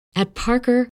At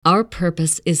Parker, our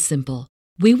purpose is simple.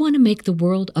 We want to make the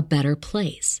world a better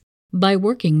place by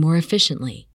working more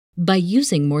efficiently, by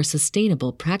using more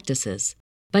sustainable practices,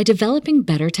 by developing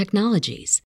better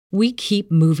technologies. We keep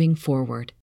moving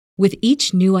forward. With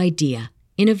each new idea,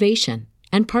 innovation,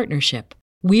 and partnership,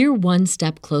 we're one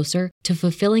step closer to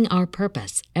fulfilling our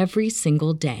purpose every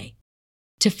single day.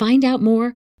 To find out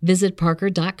more, visit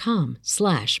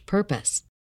parker.com/purpose.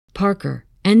 Parker,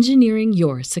 engineering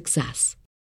your success.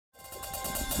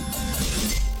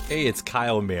 Hey, it's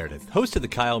Kyle Meredith, host of the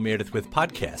Kyle Meredith With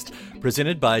podcast,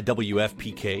 presented by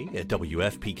WFPK at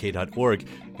WFPK.org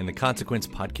and the Consequence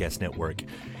Podcast Network.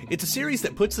 It's a series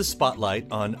that puts the spotlight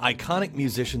on iconic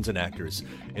musicians and actors,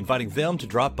 inviting them to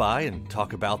drop by and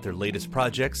talk about their latest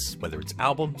projects, whether it's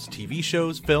albums, TV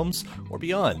shows, films, or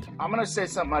beyond. I'm going to say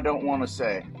something I don't want to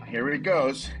say. Here it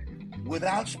goes.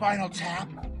 Without Spinal Tap,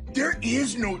 there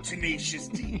is no Tenacious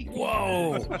D.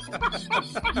 Whoa!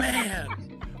 Man!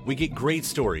 We get great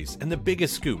stories and the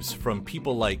biggest scoops from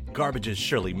people like Garbage's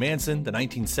Shirley Manson, the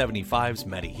 1975's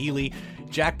Matty Healy,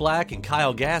 Jack Black and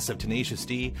Kyle Gass of Tenacious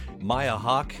D, Maya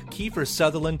Hawke, Kiefer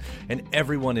Sutherland, and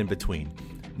everyone in between.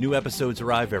 New episodes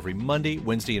arrive every Monday,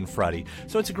 Wednesday, and Friday,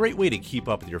 so it's a great way to keep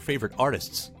up with your favorite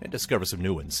artists and discover some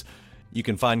new ones. You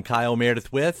can find Kyle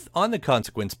Meredith With on the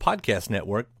Consequence Podcast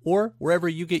Network or wherever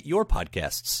you get your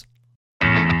podcasts.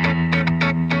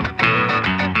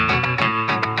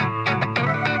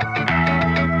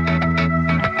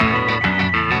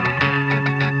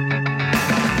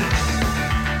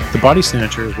 The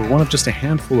Bodysnatchers were one of just a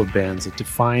handful of bands that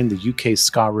defined the UK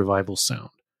ska revival sound,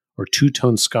 or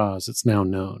two-tone ska as it's now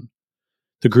known.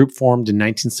 The group formed in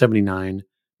 1979,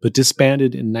 but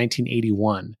disbanded in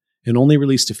 1981 and only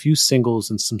released a few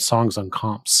singles and some songs on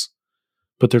comps.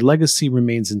 But their legacy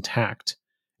remains intact,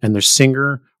 and their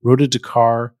singer, Rhoda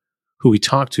Dakar, who we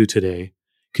talked to today,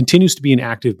 continues to be an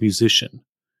active musician.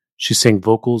 She sang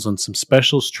vocals on some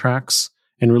specials tracks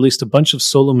and released a bunch of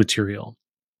solo material.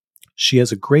 She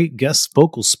has a great guest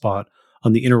vocal spot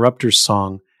on the Interrupters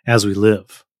song As We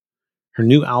Live. Her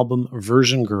new album,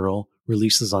 Version Girl,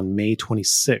 releases on May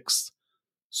 26th,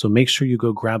 so make sure you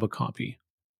go grab a copy.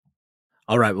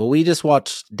 All right, well, we just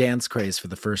watched Dance Craze for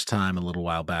the first time a little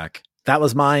while back. That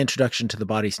was my introduction to the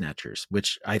Bodysnatchers,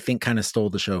 which I think kind of stole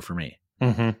the show for me.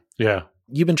 Mm-hmm. Yeah.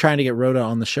 You've been trying to get Rhoda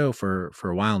on the show for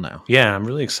a while now. Yeah, I'm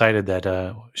really excited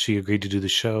that she agreed to do the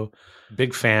show.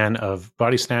 Big fan of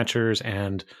Bodysnatchers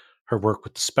and her work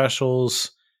with the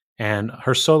specials and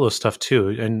her solo stuff too,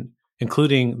 and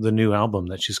including the new album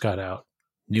that she's got out.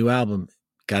 New album.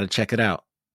 Got to check it out.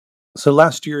 So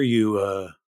last year you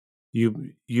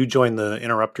joined the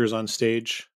Interrupters on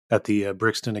stage at the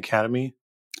Brixton Academy.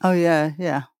 Oh,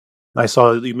 yeah. I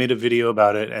saw you made a video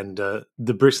about it, and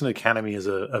the Brixton Academy is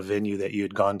a venue that you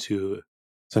had gone to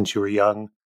since you were young.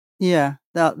 Yeah,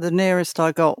 the nearest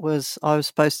I got was I was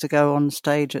supposed to go on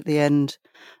stage at the end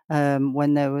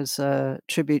when there was a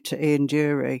tribute to Ian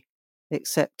Dury,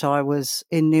 except I was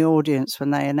in the audience when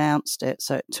they announced it,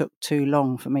 so it took too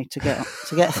long for me to get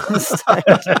on stage.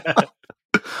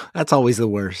 That's always the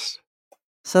worst.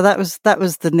 So that was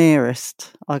the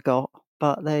nearest I got,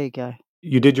 but there you go.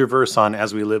 You did your verse on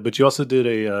As We Live, but you also did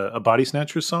a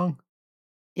Bodysnatchers song?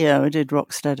 Yeah, I did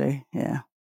Rocksteady, yeah.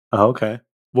 Oh, okay.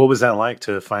 What was that like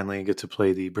to finally get to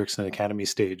play the Brixton Academy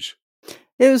stage?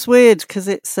 It was weird because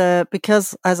it's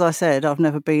because, as I said, I've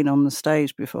never been on the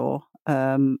stage before.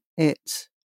 I stood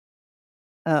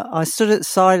at the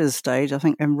side of the stage, I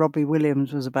think, when Robbie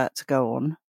Williams was about to go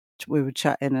on. We were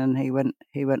chatting, and he went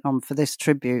on for this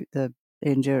tribute, the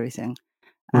Ian Dury thing,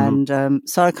 and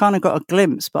so I kind of got a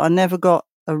glimpse, but I never got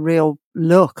a real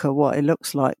look at what it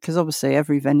looks like, because obviously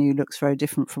every venue looks very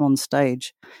different from on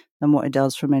stage than what it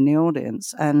does from in the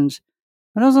audience. And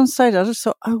when I was on stage, I just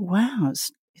thought, oh wow,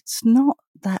 it's not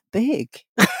that big.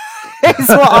 It's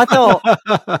what I thought.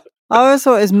 I always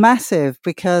thought it was massive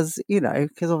because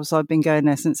obviously I've been going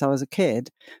there since I was a kid,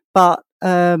 but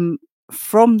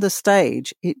from the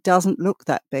stage it doesn't look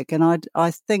that big, and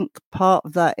I think part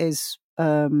of that is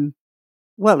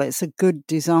it's a good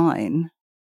design.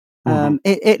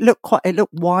 It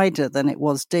looked wider than it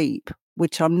was deep,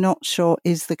 which I'm not sure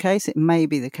is the case. It may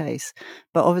be the case,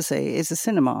 but obviously it's a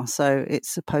cinema, so it's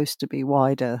supposed to be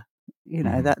wider.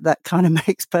 That kind of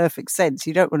makes perfect sense.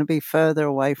 You don't want to be further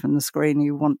away from the screen.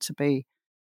 You want to be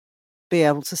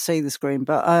able to see the screen.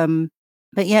 But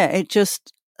yeah, it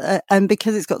just and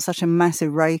because it's got such a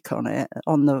massive rake on it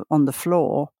on the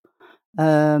floor.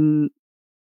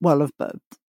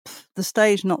 The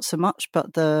stage not so much,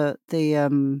 but the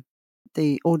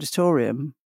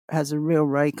auditorium has a real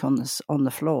rake on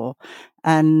the floor,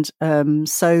 and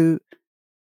so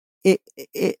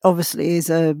it obviously is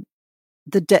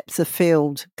the depth of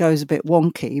field goes a bit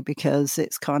wonky because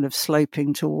it's kind of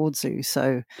sloping towards you.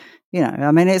 So,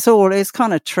 I mean, it's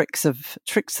kind of tricks of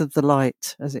the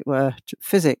light, as it were.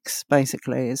 Physics,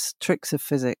 basically, is tricks of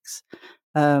physics.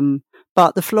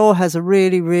 But the floor has a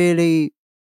really, really,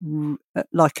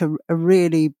 like a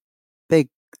really big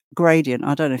gradient.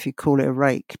 I don't know if you call it a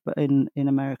rake, but in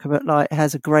America, but like it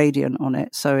has a gradient on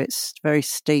it, so it's very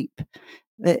steep.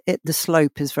 The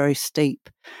slope is very steep.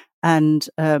 And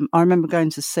I remember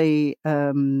going to see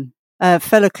Fela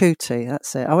Kuti.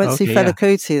 That's it. I went to see Fela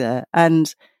Kuti there,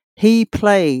 and he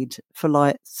played for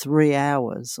like 3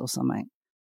 hours or something.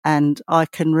 And I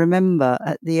can remember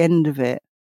at the end of it,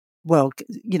 well,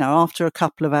 after a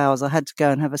couple of hours, I had to go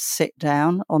and have a sit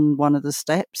down on one of the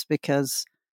steps because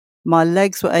my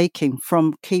legs were aching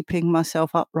from keeping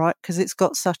myself upright because it's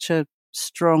got such a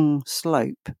strong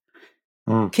slope.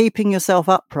 Keeping yourself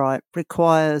upright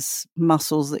requires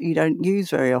muscles that you don't use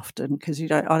very often because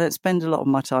I don't spend a lot of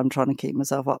my time trying to keep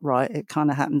myself upright. It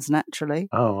kind of happens naturally.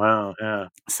 Oh, wow. Yeah.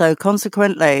 So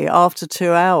consequently, after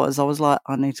 2 hours, I was like,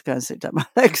 I need to go and sit down. My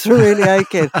legs were really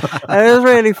aching. And it was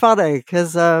really funny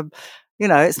because,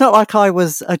 it's not like I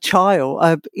was a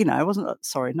child. It wasn't,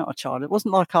 not a child. It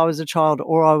wasn't like I was a child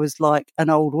or I was like an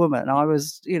old woman. I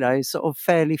was, sort of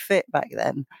fairly fit back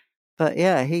then. But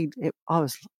yeah, I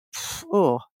was,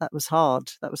 that was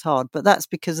hard. But that's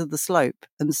because of the slope.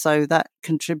 And so that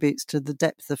contributes to the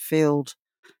depth of field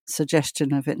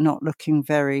suggestion of it not looking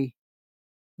very,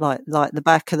 like the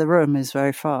back of the room is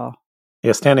very far.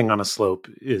 Yeah, standing on a slope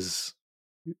is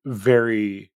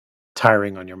very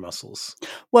tiring on your muscles.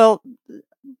 Well,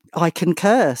 I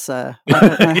concur, sir. I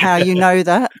don't know how you know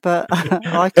that, but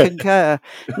I concur.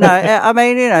 No, I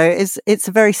mean, it's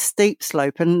a very steep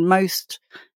slope, and most,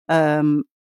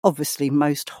 obviously,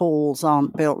 most halls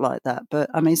aren't built like that. But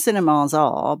I mean, cinemas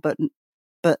are, but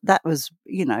that was,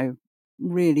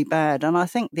 really bad. And I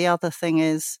think the other thing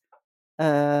is,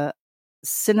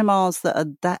 cinemas that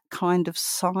are that kind of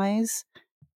size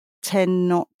tend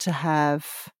not to have.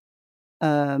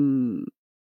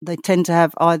 They tend to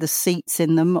have either seats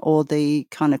in them or the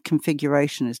kind of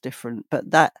configuration is different.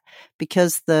 But that,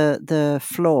 because the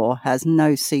floor has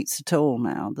no seats at all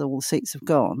now, all the seats have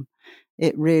gone,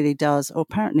 it really does. Or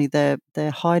apparently they're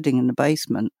hiding in the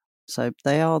basement, so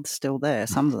they are still there,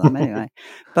 some of them anyway.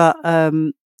 But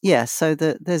so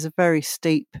there's it's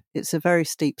a very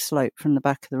steep slope from the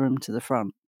back of the room to the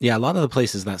front. Yeah, a lot of the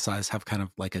places that size have kind of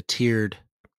like a tiered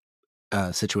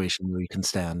situation where you can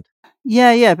stand.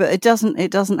 Yeah, but it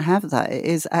doesn't have that. It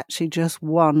is actually just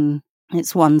one.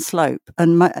 It's one slope,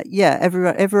 and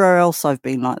everywhere else I've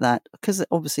been like that, because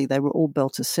obviously they were all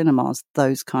built as cinemas.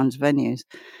 Those kinds of venues,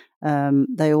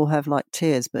 they all have like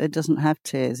tiers, but it doesn't have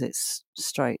tiers. It's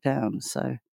straight down. So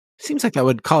it seems like that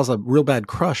would cause a real bad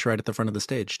crush right at the front of the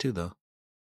stage too, though.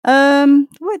 Well,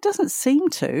 it doesn't seem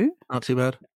to. Not too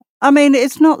bad. I mean,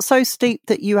 it's not so steep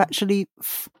that you actually,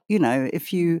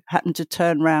 if you happen to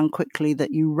turn around quickly,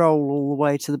 that you roll all the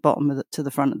way to the bottom to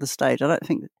the front of the stage. I don't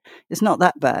think it's not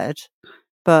that bad.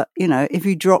 But, if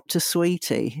you dropped a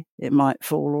sweetie, it might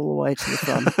fall all the way to the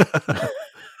front.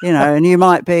 And you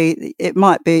might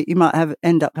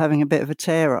end up having a bit of a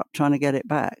tear up trying to get it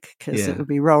back because it would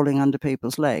be rolling under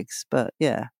people's legs. But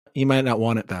yeah. You might not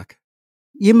want it back.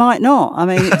 You might not. I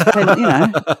mean, it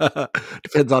depends,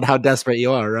 Depends on how desperate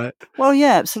you are, right? Well,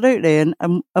 yeah, absolutely.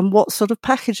 And what sort of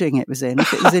packaging it was in.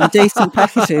 If it was in decent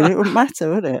packaging, it wouldn't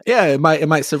matter, would it? Yeah, it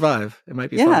might survive. It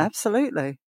might be fun.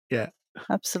 Absolutely. Yeah.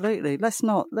 Absolutely. Let's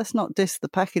not diss the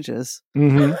packages.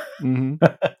 Mm-hmm. Mm-hmm.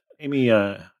 Amy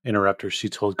interrupted her. She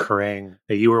told Kerrang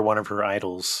that you were one of her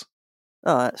idols.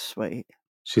 Oh, that's sweet.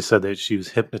 She said that she was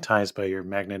hypnotized by your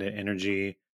magnetic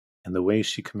energy and the way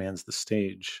she commands the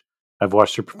stage. I've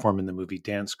watched her perform in the movie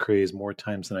Dance Craze more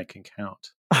times than I can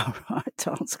count. Oh, right.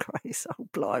 Dance Craze. Oh,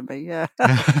 blimey, yeah.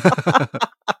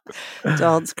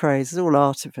 Dance Craze is all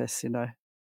artifice,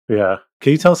 Yeah.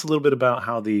 Can you tell us a little bit about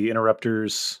how the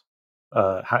Interrupters,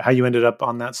 how you ended up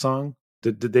on that song?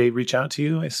 Did they reach out to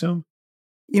you, I assume?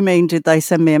 You mean, did they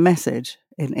send me a message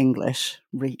in English?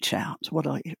 Reach out. What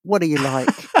are you like?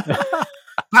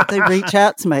 They reach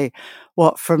out to me.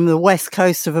 What, from the west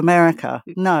coast of America?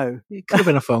 No. It could have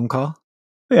been a phone call.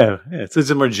 Yeah, it's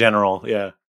a more general,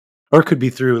 yeah. Or it could be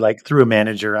through a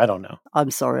manager. I don't know.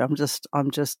 I'm sorry. I'm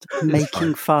just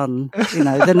making fun.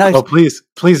 The notion. Oh,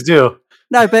 please do.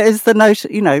 No, but it's the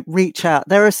notion. Reach out.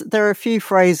 There are a few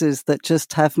phrases that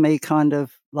just have me kind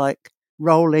of like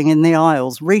rolling in the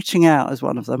aisles. Reaching out is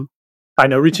one of them. I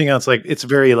know reaching out's it's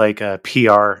very like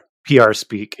PR PR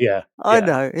speak. Yeah. I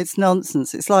know, it's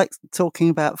nonsense. It's like talking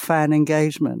about fan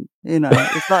engagement,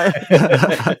 It's like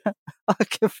I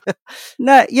can feel,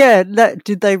 no,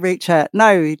 did they reach out?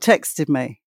 No, he texted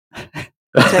me.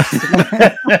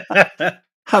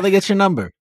 How'd they get your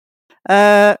number?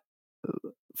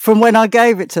 From when I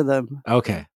gave it to them.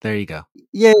 Okay, there you go.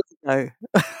 Years ago.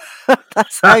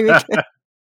 That's how we get.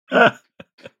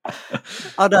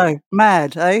 I know,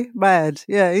 mad, eh? Mad.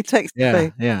 Yeah, he texted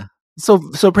me. Yeah.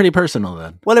 So pretty personal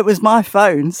then. Well, it was my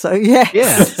phone, so yes.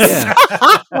 Yeah.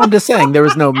 I'm just saying there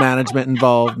was no management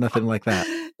involved, nothing like that.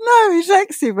 No, he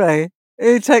texted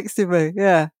me.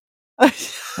 Yeah.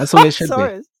 That's the way it should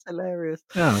Sorry, be. it's hilarious.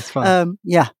 No, it's fine.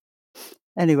 Yeah.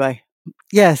 Anyway,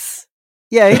 yes.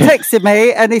 Yeah, he texted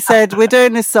me and he said, "We're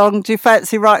doing this song. Do you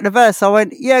fancy writing a verse?" I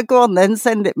went, "Yeah, go on then,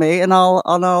 send it me, and I'll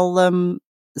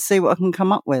see what I can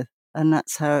come up with." And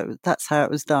that's how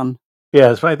it was done.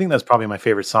 Yeah, I think that's probably my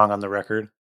favorite song on the record.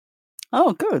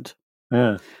 Oh, good.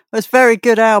 Yeah, it's a very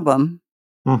good album.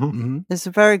 Mm-hmm. It's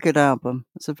a very good album.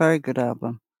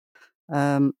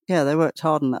 Yeah, they worked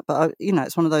hard on that, but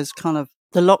it's one of those kind of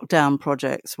the lockdown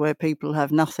projects where people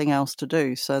have nothing else to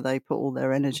do, so they put all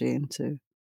their energy into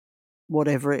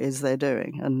whatever it is they're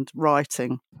doing and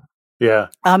writing. Yeah,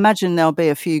 I imagine there'll be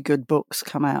a few good books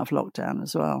come out of lockdown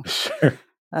as well. Sure.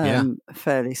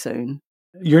 Fairly soon.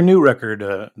 Your new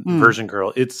record, Version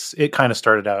Girl, it kind of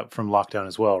started out from lockdown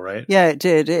as well, right? Yeah, it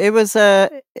did. It was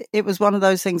one of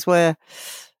those things where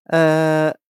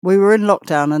we were in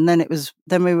lockdown, and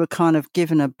then we were kind of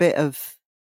given a bit of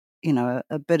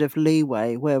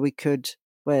leeway where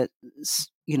a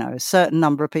certain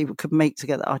number of people could meet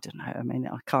together. I don't know. I mean,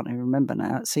 I can't even remember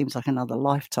now. It seems like another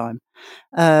lifetime.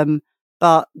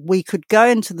 But we could go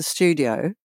into the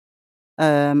studio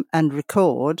and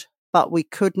record, but we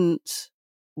couldn't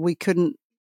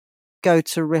go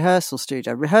to rehearsal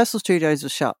studio. Rehearsal studios were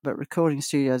shut, but recording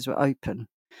studios were open.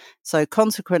 So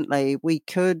consequently, we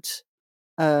could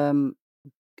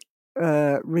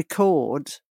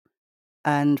record.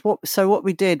 And what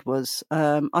we did was,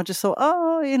 I just thought,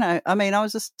 I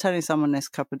was just telling someone this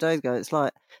a couple of days ago. It's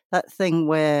like that thing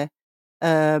where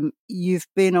you've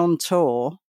been on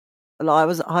tour.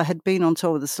 I had been on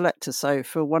tour with the Selectors, so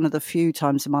for one of the few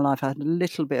times in my life, I had a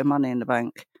little bit of money in the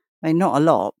bank. I mean, not a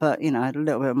lot, but I had a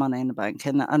little bit of money in the bank,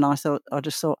 and I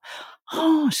just thought,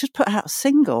 I should put out a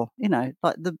single.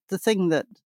 Like the thing that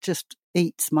just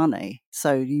eats money.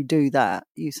 So you do that.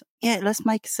 Let's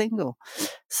make a single.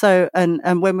 So and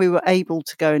when we were able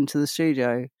to go into the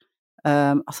studio,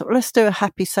 I thought, well, let's do a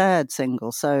happy sad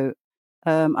single. So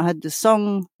I had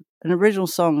an original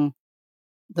song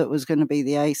that was going to be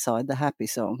the A side, the happy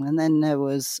song, and then there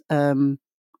was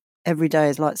Every Day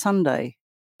Is Like Sunday.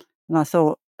 And I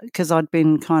thought, because I'd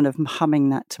been kind of humming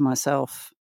that to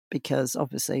myself, because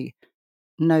obviously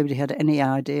nobody had any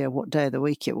idea what day of the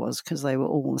week it was, because they were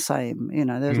all the same.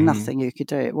 There was nothing you could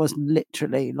do. It was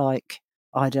literally like,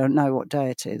 I don't know what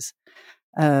day it is.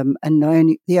 And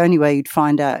the only way you'd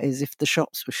find out is if the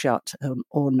shops were shut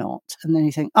or not. And then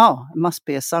you think, oh, it must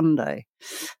be a Sunday.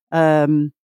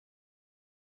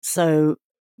 So,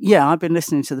 yeah, I've been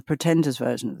listening to the Pretenders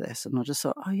version of this, and I just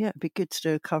thought, oh, yeah, it'd be good to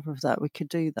do a cover of that. We could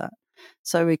do that.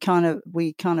 So we kind of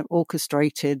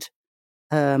orchestrated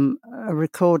a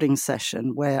recording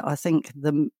session where I think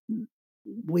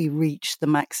we reached the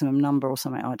maximum number or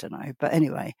something. I don't know, but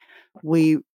anyway,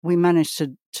 we managed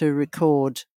to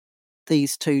record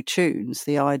these two tunes.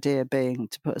 The idea being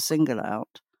to put a single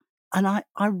out, and I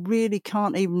really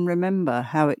can't even remember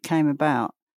how it came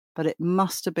about, but it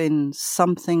must have been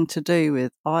something to do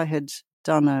with I had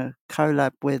done a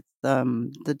collab with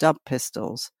the Dub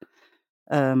Pistols.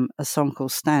 A song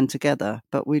called Stand Together,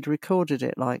 but we'd recorded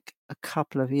it like a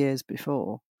couple of years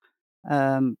before,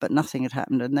 but nothing had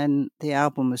happened. And then the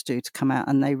album was due to come out,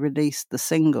 and they released the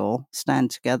single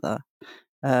Stand Together,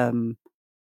 and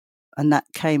that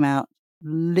came out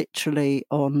literally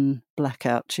on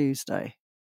Blackout Tuesday.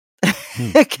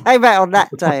 It came out on that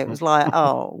day. It was like,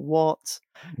 oh, what?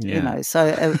 Yeah. So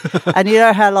and you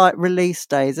know how like release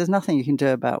days, there's nothing you can do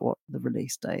about what the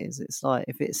release day is. It's like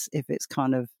if it's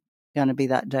kind of going to be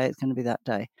that day, it's going to be that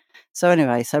day. So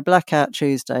anyway, so Blackout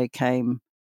Tuesday came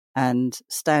and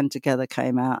Stand Together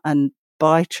came out, and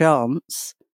by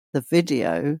chance the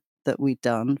video that we'd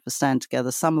done for Stand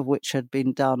Together, some of which had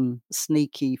been done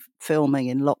sneaky filming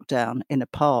in lockdown in a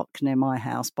park near my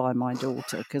house by my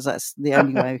daughter, because that's the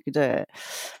only way we could do it.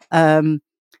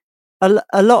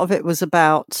 A lot of it was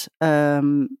about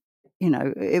it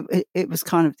was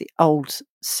kind of the old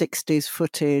 60s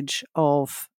footage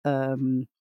of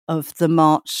the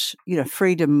march,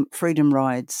 freedom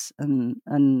rides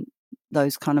and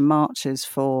those kind of marches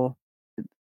for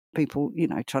people,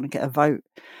 trying to get a vote.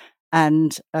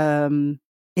 And in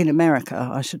America,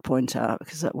 I should point out,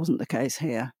 because that wasn't the case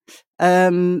here.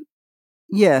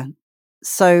 Yeah.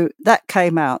 So that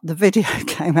came out, the video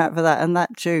came out for that, and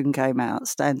that tune came out,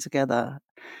 Stand Together,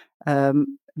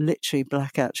 literally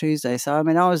Blackout Tuesday. So, I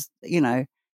mean, I was, it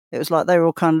was like they were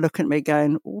all kind of looking at me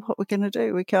going, what are we going to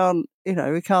do? We can't,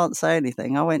 we can't say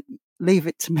anything. I went, leave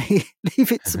it to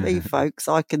me, folks.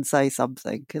 I can say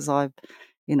something, because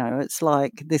it's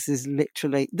like, this is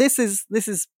literally, this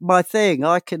is my thing.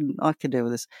 I can deal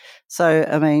with this. So,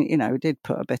 I mean, we did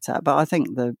put a bit out, but I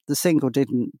think the single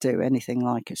didn't do anything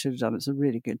like it should have done. It's a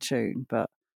really good tune, but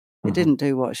it didn't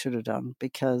do what it should have done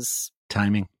because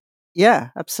timing. Yeah,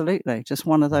 absolutely. Just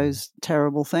one of those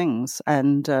terrible things.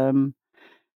 And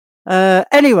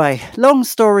anyway, long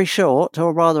story short,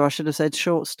 or rather I should have said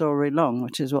short story long,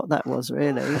 which is what that was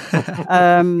really.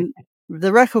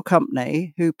 The record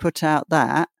company who put out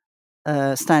that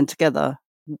Stand Together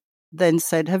then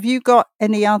said, have you got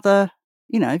any other,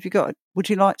 would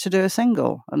you like to do a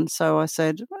single? And so I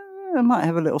said, well, I might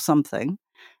have a little something.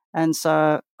 And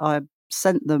so I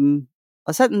sent them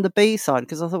the B side,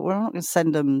 because I thought, well, I'm not going to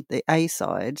send them the A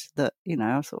side. That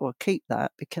I thought, well, keep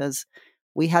that, because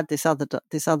we had this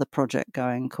other project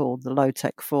going called the Low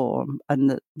Tech Forum,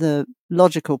 and the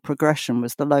logical progression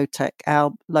was the Low Tech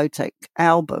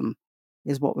album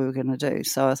is what we were going to do.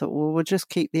 So I thought, well, we'll just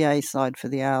keep the A side for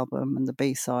the album, and the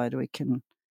B side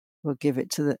we'll give it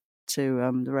to the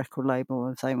record label.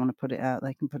 If they want to put it out,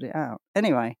 they can put it out.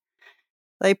 Anyway.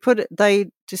 They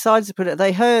decided to put it,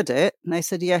 they heard it, and they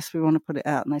said, yes, we want to put it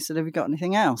out. And they said, have you got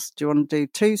anything else? Do you want to do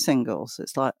 2 singles?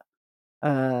 It's like,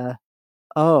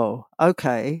 oh,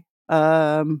 okay.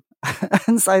 And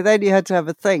so then you had to have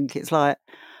a think. It's like,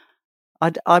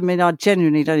 I mean, I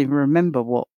genuinely don't even remember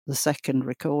what the second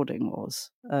recording was,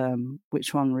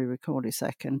 which one we recorded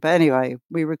second. But anyway,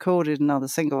 we recorded another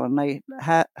single, and they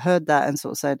heard that and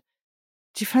sort of said,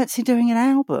 do you fancy doing an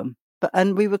album?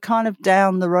 And we were kind of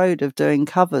down the road of doing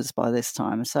covers by this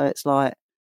time. So it's like,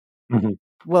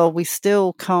 well, we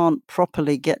still can't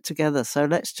properly get together. So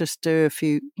let's just do a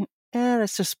few,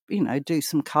 let's just, do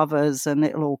some covers, and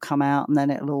it'll all come out, and then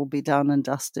it'll all be done and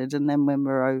dusted. And then when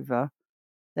we're over,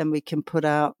 then we can put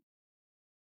out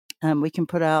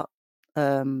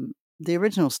the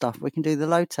original stuff. We can do the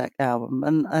Low Tech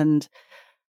album. And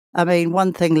I mean,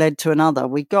 one thing led to another.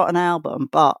 We got an album,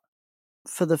 but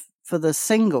for the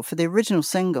original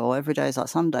single, Every Day Is Like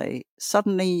Sunday,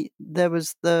 suddenly there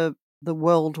was the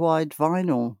worldwide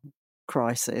vinyl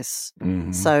crisis.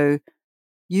 So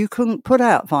you couldn't put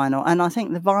out vinyl. And I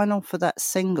think the vinyl for that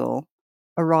single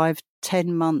arrived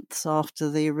 10 months after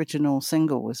the original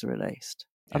single was released.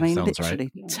 Yeah, I mean,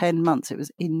 literally right. 10 months. It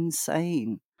was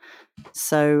insane.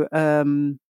 So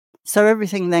so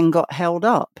everything then got held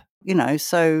up,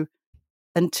 so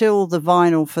until the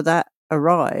vinyl for that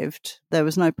arrived, there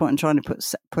was no point in trying to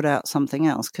put out something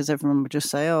else, because everyone would just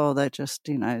say, oh, they're just,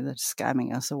 they're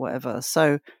scamming us or whatever.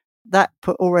 So that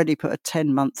already put a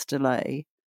 10-month delay.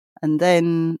 And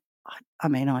then, I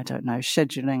mean, I don't know,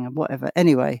 scheduling and whatever.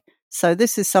 Anyway, so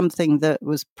this is something that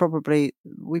was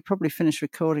we probably finished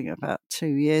recording it about 2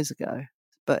 years ago,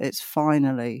 but it's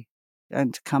finally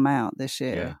going to come out this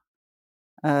year.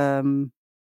 Yeah.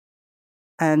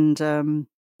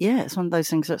 Yeah, it's one of those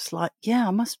things that's like, I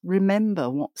must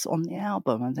remember what's on the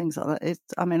album and things like that.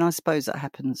 I mean, I suppose it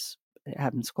happens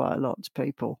quite a lot to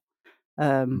people,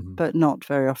 but not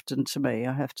very often to me,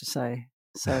 I have to say.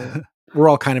 So we're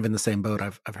all kind of in the same boat.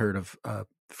 I've heard of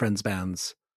friends'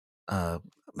 bands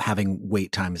having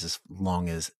wait times as long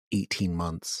as 18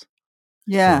 months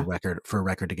for a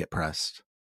record to get pressed.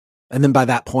 And then by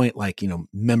that point, like,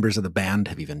 members of the band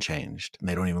have even changed, and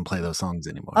they don't even play those songs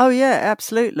anymore. Oh yeah,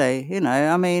 absolutely.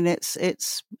 I mean, it's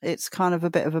kind of a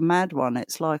bit of a mad one.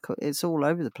 It's like it's all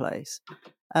over the place.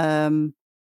 But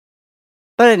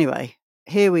anyway,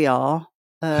 here we are.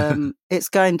 It's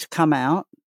going to come out.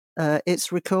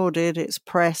 It's recorded. It's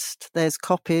pressed. There's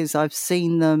copies. I've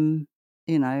seen them.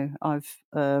 I've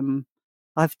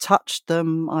touched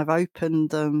them. I've opened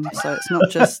them. So it's not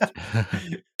just.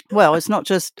 Well, it's not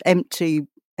just empty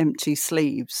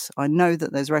sleeves. I know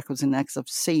that there's records in there because I've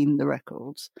seen the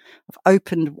records.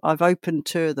 I've opened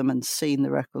 2 of them and seen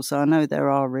the records, so I know there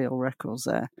are real records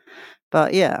there.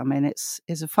 But yeah, I mean, it's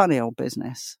a funny old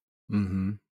business.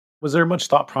 Mm-hmm. Was there much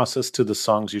thought process to the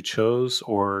songs you chose,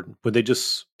 or were they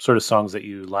just sort of songs that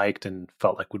you liked and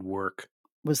felt like would work?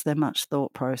 Was there much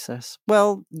thought process?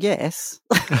 Well, yes.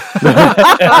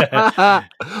 Well,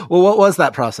 what was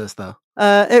that process, though?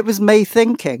 It was me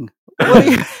thinking.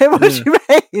 What do you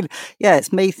mean? Yeah,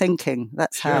 it's me thinking.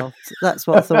 That's what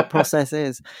thought process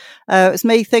is. It's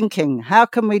me thinking, how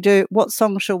can we do, what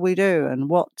song shall we do, and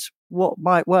what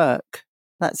might work?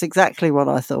 That's exactly what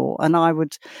I thought. And I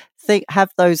would have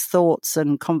those thoughts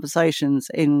and conversations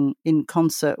in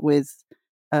concert with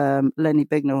Lenny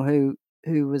Bignell,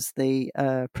 who was the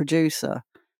producer.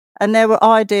 And there were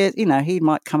ideas, he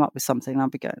might come up with something and I'd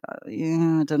be going, oh,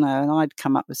 yeah, I don't know. And I'd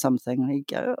come up with something and he'd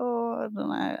go, oh, I don't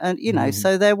know. And,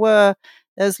 so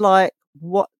there's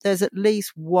at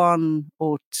least one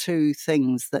or two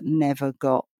things that never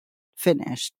got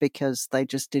finished because they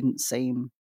just didn't seem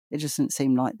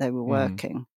like they were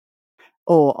working.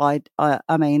 Or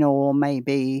or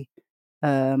maybe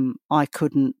I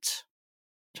couldn't,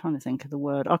 I'm trying to think of the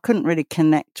word, I couldn't really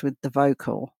connect with the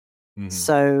vocal.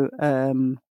 So,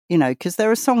 because there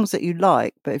are songs that you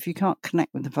like, but if you can't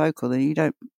connect with the vocal, then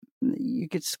you're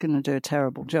just going to do a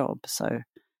terrible job. So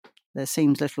there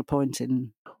seems little point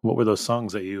in. What were those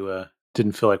songs that you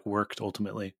didn't feel like worked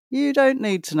ultimately? You don't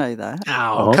need to know that.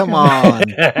 Oh, come on.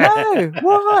 No,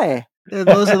 why?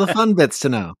 Those are the fun bits to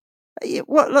know.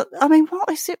 What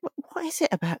is it? What is it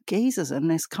about geezers and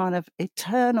this kind of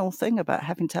eternal thing about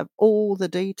having to have all the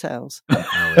details?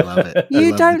 Oh, we love it.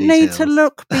 You don't need to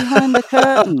look behind the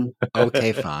curtain.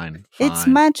 Okay, fine. It's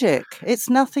magic. It's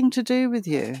nothing to do with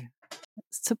you.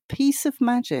 It's a piece of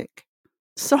magic.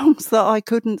 Songs that I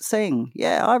couldn't sing.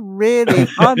 Yeah, you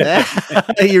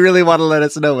really want to let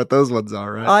us know what those ones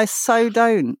are, right? I so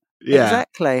don't. Yeah.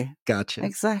 Exactly. Gotcha.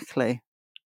 Exactly.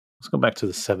 Let's go back to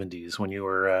the 70s when you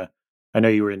were, I know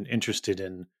you were interested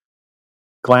in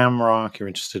glam rock, you're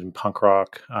interested in punk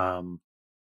rock.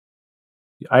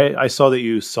 I saw that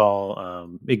you saw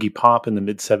Iggy Pop in the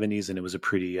mid-70s, and it was a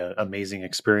pretty amazing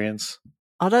experience.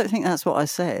 I don't think that's what I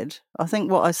said. I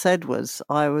think what I said was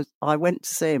I went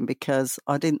to see him because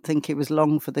I didn't think he was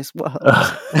long for this world.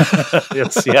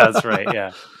 Yes, yeah, that's right,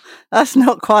 yeah. That's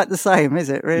not quite the same, is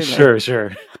it, really?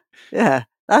 Sure. Yeah,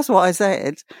 that's what I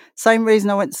said. Same reason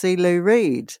I went to see Lou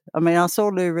Reed. I mean, I saw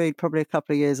Lou Reed probably a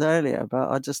couple of years earlier, but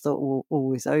I just thought,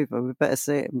 all is over. We better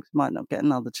see him. We might not get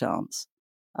another chance.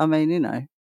 I mean,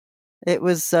 it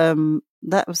was,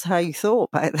 that was how you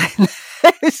thought back then.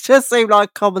 It just seemed like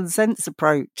a common sense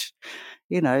approach.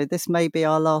 This may be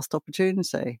our last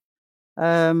opportunity.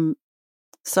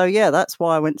 So yeah, that's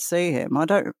why I went to see him. I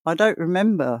don't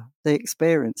remember the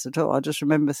experience at all. I just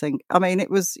remember thinking, I mean,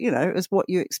 it was what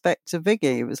you expect of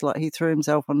Iggy. It was like he threw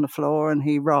himself on the floor and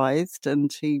he writhed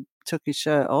and he took his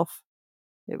shirt off.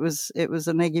 It was an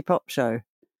Iggy Pop show.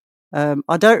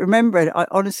 I don't remember it. I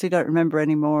honestly don't remember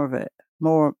any more of it.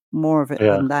 More of it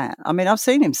than that. I mean, I've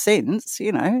seen him since,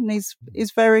 and he's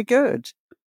very good.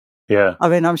 Yeah. I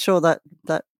mean, I'm sure that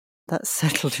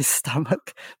settled his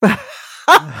stomach.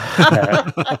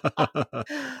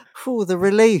 Oh, the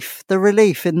relief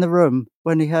in the room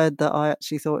when he heard that I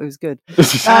actually thought it was good.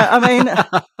 I mean,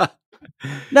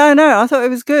 no, I thought it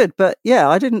was good, but yeah,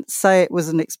 I didn't say it was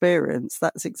an experience.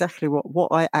 That's exactly what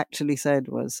I actually said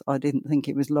was I didn't think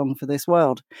it was long for this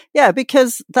world. Yeah,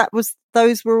 because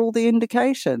those were all the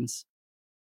indications.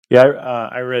 Yeah,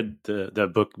 I read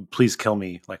the book Please Kill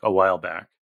Me like a while back,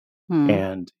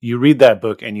 and you read that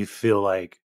book and you feel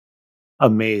like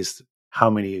amazed how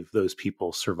many of those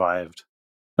people survived,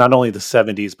 not only the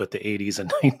 70s but the 80s and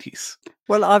 90s.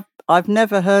 Well, I've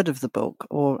never heard of the book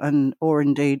or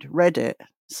indeed read it,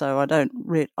 so I don't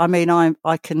read. I mean,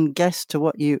 I can guess to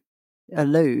what you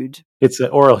allude. It's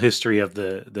an oral history of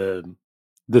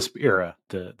this era,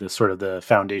 the sort of the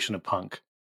foundation of punk.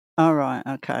 Oh, right,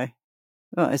 okay.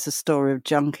 Well, it's a story of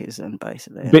junkies, then,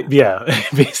 basically. Yeah,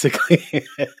 basically.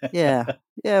 Yeah.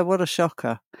 What a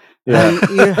shocker!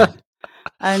 Yeah.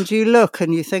 And you look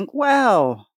and you think,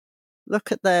 wow,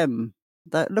 look at them.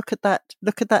 Look at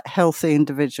that healthy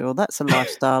individual. That's a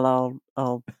lifestyle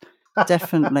I'll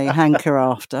definitely hanker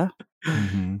after.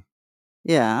 Mm-hmm.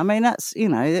 Yeah, I mean that's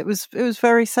it was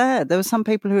very sad. There were some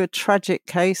people who had tragic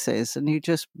cases, and you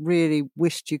just really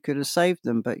wished you could have saved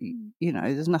them, but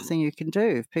there's nothing you can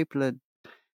do. If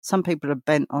some people are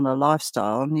bent on a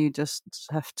lifestyle, and you just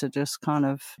have to just kind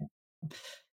of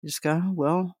just go,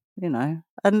 well,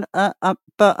 and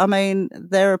but I mean,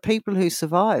 there are people who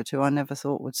survived who I never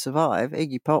thought would survive.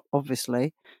 Iggy Pop,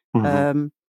 obviously,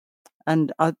 and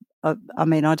I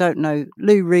mean, I don't know.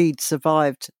 Lou Reed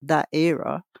survived that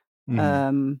era,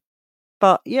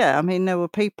 but yeah, I mean, there were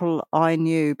people I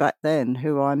knew back then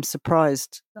who I'm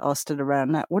surprised are still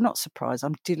around now. Well, not surprised.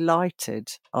 I'm delighted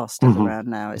are still around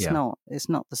now. It's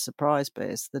not the surprise bit.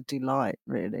 It's the delight.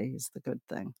 Really, is the good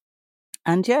thing.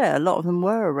 And yeah, a lot of them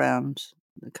were around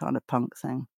the kind of punk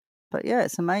thing. But yeah,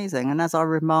 it's amazing. And as I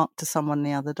remarked to someone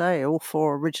the other day, all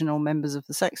 4 original members of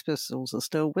the Sex Pistols are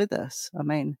still with us. I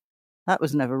mean, that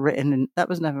was never written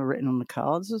on the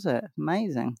cards, was it?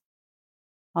 Amazing.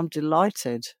 I'm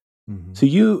delighted. Mm-hmm. So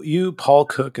you, Paul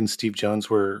Cook and Steve Jones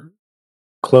were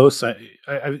close.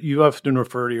 You often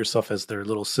refer to yourself as their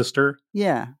little sister.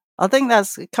 Yeah, I think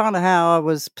that's kind of how I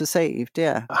was perceived.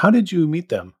 Yeah. How did you meet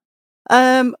them?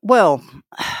 Well,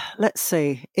 let's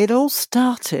see. It all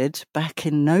started back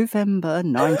in November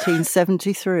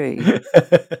 1973.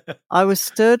 I was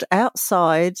stood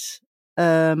outside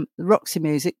Roxy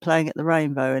Music playing at the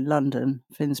Rainbow in London,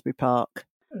 Finsbury Park.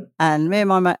 And me and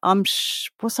my mate,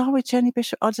 was I with Jenny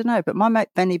Bishop? I don't know. But my mate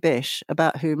Benny Bish,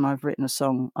 about whom I've written a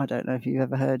song, I don't know if you've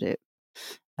ever heard it,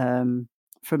 From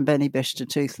Benny Bish to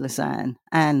Toothless Anne.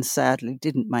 Anne sadly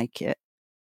didn't make it.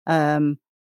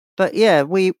 But yeah,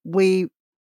 the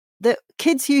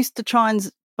kids used to try and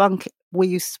bunk.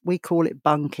 We call it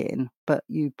bunking, but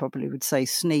you probably would say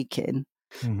sneaking.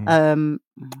 Mm-hmm.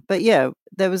 But yeah,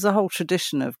 there was a whole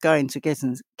tradition of going to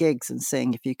gigs and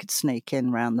seeing if you could sneak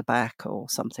in round the back or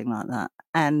something like that.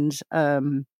 And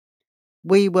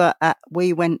we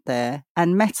went there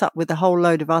and met up with a whole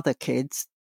load of other kids,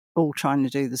 all trying to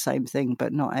do the same thing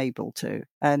but not able to.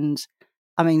 And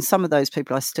I mean, some of those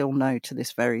people I still know to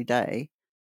this very day.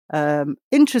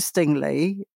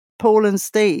 Interestingly, Paul and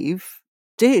Steve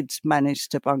did manage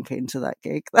to bunk into that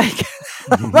gig.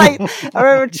 I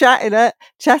remember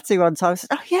chatting one time. I said,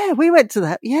 "Oh yeah, we went to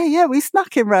that. Yeah, we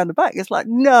snuck in round the back." It's like,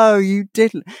 no, you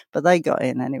didn't. But they got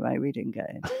in anyway. We didn't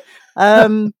get in.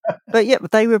 But yeah,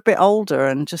 they were a bit older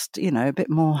and just had a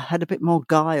bit more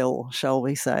guile, shall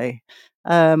we say?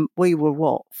 We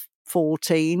were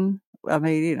 14. I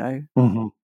mean, Mm-hmm.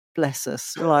 Bless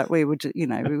us. Like we were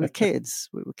kids.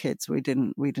 We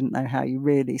didn't know how you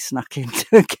really snuck into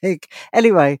a gig.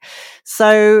 Anyway,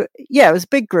 so yeah, it was a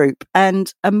big group.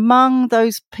 And among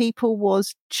those people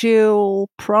was Jill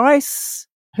Price,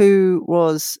 who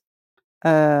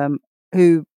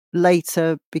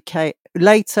later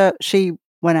she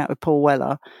went out with Paul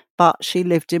Weller, but she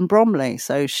lived in Bromley.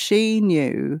 So she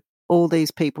knew all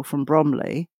these people from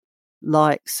Bromley,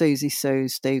 like Susie Sue,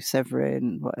 Steve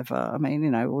Severin, whatever. I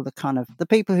mean, all the kind of the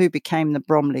people who became the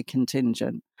Bromley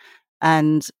contingent.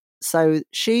 And so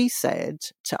she said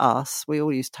to us, we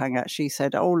all used to hang out. She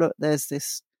said, "Oh, look, there's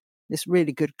this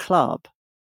really good club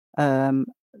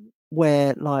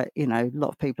where, like, a lot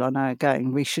of people I know are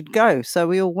going. We should go." So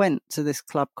we all went to this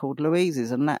club called Louise's,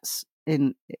 and that's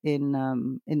in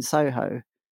Soho.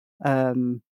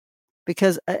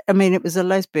 Because, I mean, it was a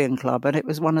lesbian club and it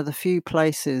was one of the few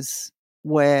places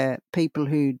where people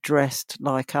who dressed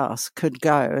like us could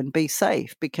go and be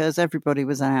safe because everybody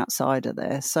was an outsider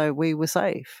there. So we were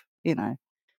safe,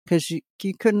 because you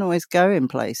couldn't always go in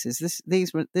places.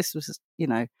 This was,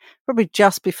 probably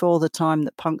just before the time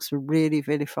that punks were really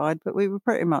vilified, but we were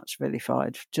pretty much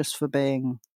vilified just for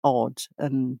being odd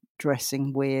and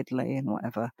dressing weirdly and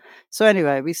whatever. So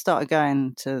anyway, we started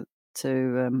going to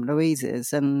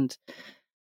Louise's, and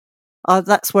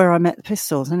that's where I met the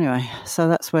Pistols anyway. So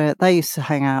that's where they used to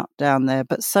hang out down there,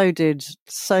 but so did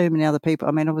so many other people.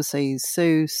 I mean, obviously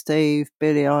Sue, Steve,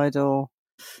 Billy Idol,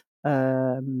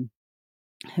 who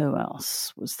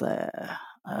else was there?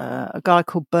 A guy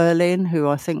called Berlin, who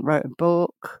I think wrote a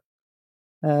book.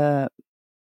 Trying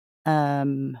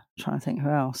to think who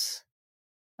else.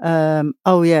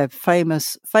 Oh yeah,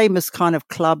 famous kind of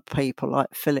club people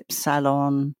like Philip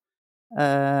Salon.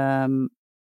 Yeah, I'm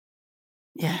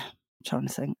trying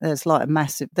to think. There's like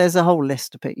there's a whole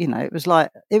list of people, it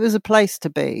was a place to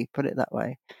be, put it that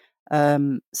way.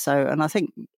 So, and I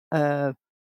think,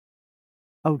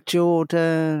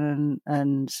 Jordan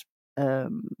and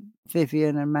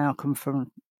Vivian and Malcolm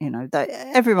from,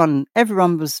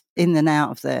 everyone was in and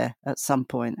out of there at some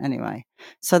point anyway.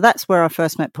 So that's where I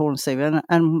first met Paul and Steve, and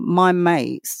my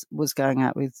mates started going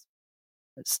out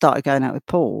with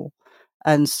Paul.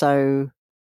 And so,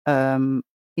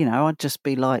 I'd just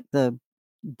be like the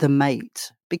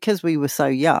mate because we were so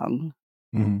young.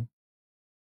 Mm-hmm.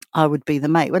 I would be the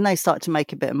mate. When they started to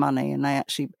make a bit of money and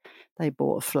they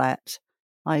bought a flat,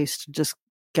 I used to just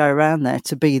go around there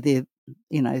to be the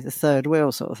third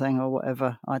wheel sort of thing or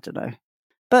whatever. I don't know.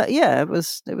 But yeah, it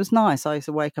was nice. I used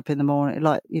to wake up in the morning,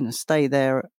 stay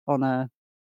there on a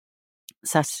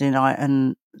Saturday night,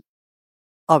 and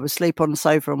I would sleep on the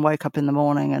sofa and wake up in the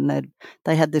morning, and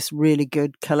they had this really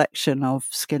good collection of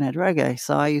skinhead reggae.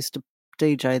 So I used to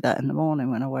DJ that in the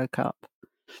morning when I woke up.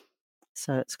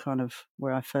 So it's kind of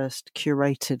where I first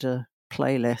curated a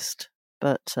playlist.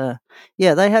 But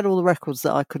yeah, they had all the records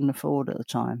that I couldn't afford at the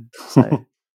time. So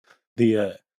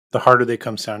the The Harder They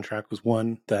Come soundtrack was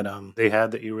one that they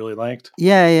had that you really liked?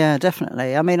 Yeah,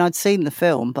 definitely. I mean, I'd seen the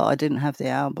film, but I didn't have the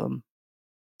album.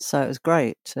 So it was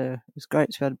great to be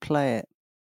able to play it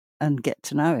and get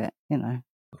to know it, you know.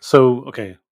 So,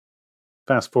 okay,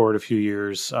 fast forward a few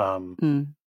years.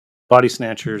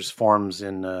 Bodysnatchers forms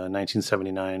in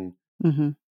 1979. Mm-hmm.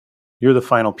 You're the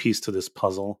final piece to this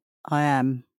puzzle. I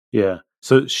am. Yeah.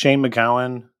 So Shane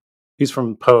MacGowan, he's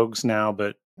from Pogues now,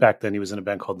 but back then he was in a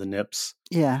band called the Nips.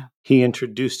 Yeah. He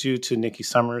introduced you to Nikki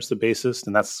Summers, the bassist,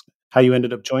 and that's how you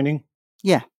ended up joining?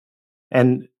 Yeah.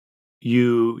 And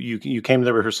you came to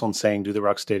the rehearsal and sang "Do the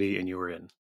Rocksteady," and you were in.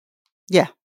 Yeah.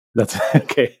 That's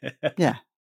okay. Yeah,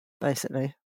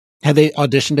 basically. Had they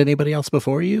auditioned anybody else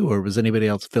before you, or was anybody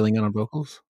else filling in on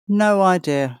vocals? No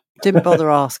idea. Didn't bother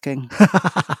asking.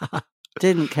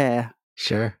 Didn't care.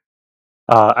 Sure.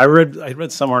 I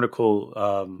read some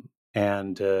article,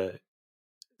 and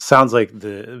sounds like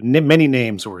many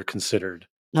names were considered.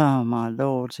 Oh my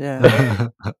lord! Yeah.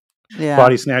 Yeah.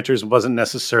 Bodysnatchers wasn't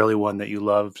necessarily one that you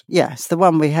loved. Yeah, it's the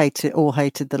one we all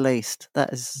hated the least.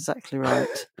 That is exactly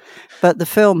right. But the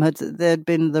film there'd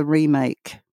been the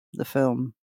remake, the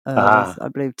film, with, I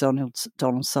believe,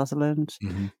 Donald Sutherland,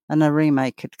 and a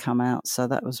remake had come out, so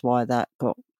that was why that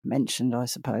got mentioned, I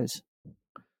suppose.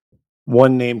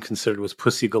 One name considered was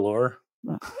Pussy Galore.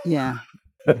 Yeah.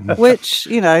 Which,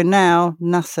 you know, now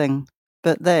nothing,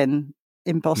 but then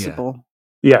impossible.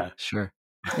 Yeah. Sure.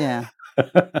 Yeah.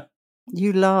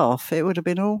 You laugh. It would have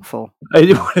been awful.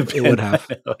 It would have been. It would have.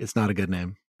 It's not a good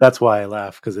name. That's why I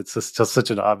laugh, because it's just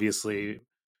such an obviously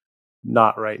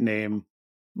not right name.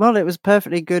 Well, it was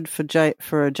perfectly good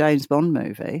for a James Bond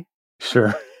movie.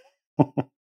 Sure.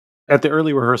 At the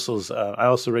early rehearsals, I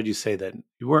also read you say that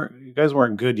you guys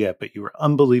weren't good yet, but you were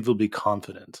unbelievably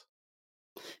confident.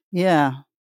 Yeah.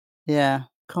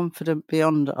 Confident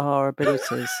beyond our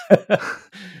abilities.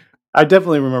 I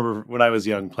definitely remember when I was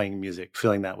young playing music,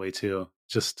 feeling that way too.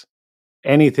 Just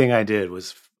anything I did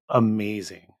was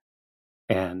amazing.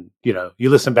 And, you know, you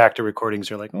listen back to recordings,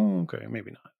 you're like, oh, okay,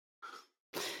 maybe not.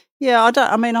 Yeah, I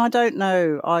don't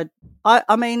know.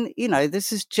 I mean, you know,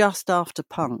 this is just after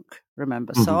punk,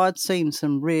 remember? So I'd seen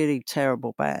some really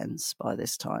terrible bands by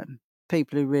this time.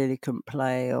 People who really couldn't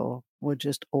play or were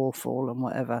just awful and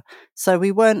whatever. So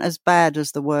we weren't as bad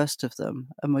as the worst of them,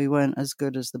 and we weren't as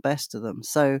good as the best of them.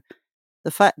 So the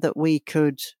fact that we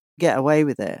could get away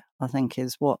with it, I think,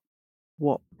 is what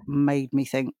made me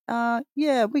think,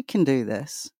 yeah, we can do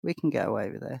this. We can get away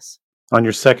with this. On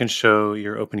your second show,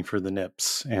 you're opening for the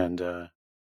Nips, and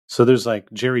so there's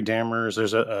like Jerry Dammers.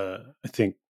 There's I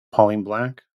think Pauline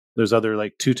Black. There's other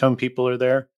like two-tone people are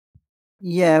there.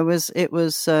 Yeah, it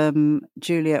was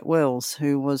Juliet Wills,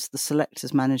 who was the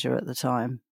Selectors manager at the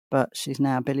time, but she's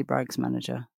now Billy Bragg's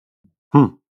manager.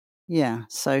 Yeah,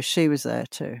 so she was there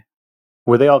too.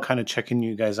 Were they all kind of checking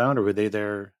you guys out, or were they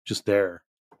just there?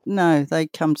 No, they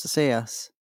come to see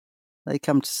us. They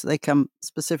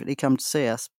specifically come to see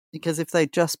us, because if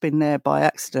they'd just been there by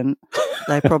accident,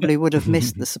 they probably would have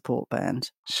missed the support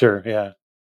band. Sure, yeah.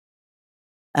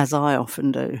 As I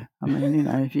often do. I mean, you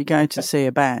know, if you go to see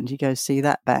a band, you go see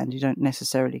that band. You don't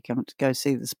necessarily come to go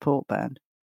see the support band.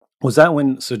 Was that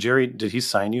so Jerry, did he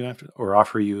sign you after, or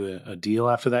offer you a deal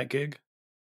after that gig?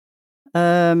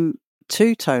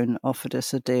 Two Tone offered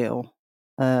us a deal.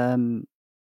 I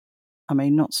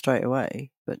mean, not straight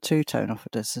away, but Two Tone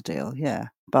offered us a deal, yeah.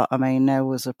 But, I mean, there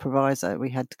was a proviso. We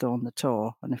had to go on the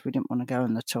tour, and if we didn't want to go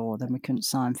on the tour, then we couldn't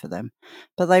sign for them.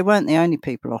 But they weren't the only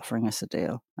people offering us a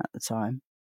deal at the time.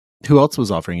 Who else was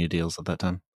offering you deals at that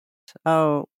time?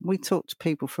 Oh, we talked to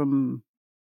people from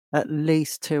at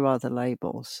least 2 other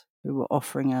labels who were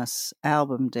offering us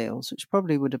album deals, which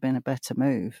probably would have been a better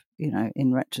move, you know,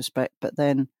 in retrospect. But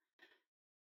then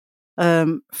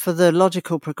for the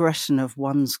logical progression of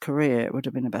one's career, it would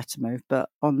have been a better move. But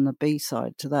on the B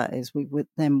side to that is we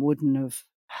wouldn't have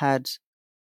had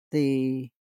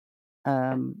the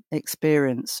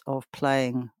experience of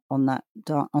playing on that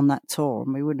tour,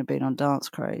 and we wouldn't have been on Dance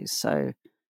Craze. So,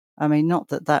 I mean, not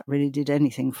that really did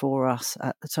anything for us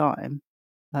at the time,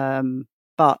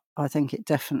 but I think it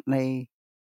definitely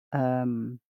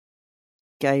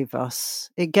gave us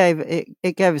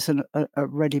a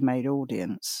ready-made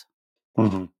audience.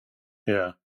 Mm-hmm.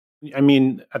 Yeah. I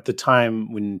mean, at the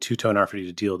time when Two Tone offered you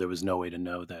a deal, there was no way to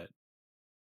know that,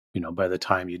 you know, by the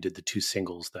time you did the 2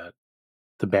 singles, that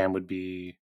the band would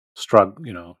be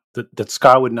you know, that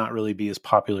ska would not really be as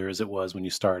popular as it was when you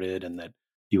started, and that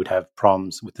you would have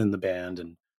problems within the band,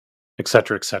 and et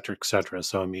cetera, et cetera, et cetera.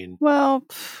 So, I mean, well,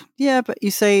 yeah, but you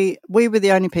see, we were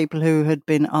the only people who had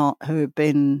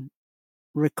been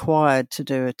required to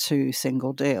do a 2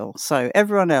 single deal. So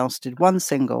everyone else did 1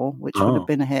 single, which would have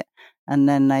been a hit, and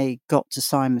then they got to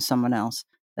sign with someone else.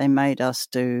 They made us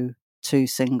do 2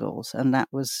 singles, and that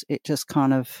was it. Just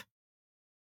kind of,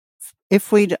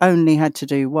 if we'd only had to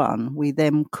do 1, we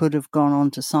then could have gone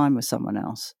on to sign with someone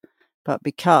else. But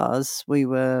because we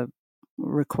were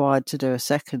required to do a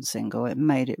second single, it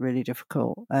made it really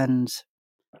difficult. And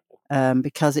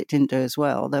because it didn't do as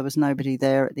well, there was nobody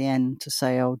there at the end to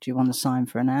say, "Oh, do you want to sign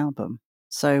for an album?"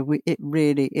 So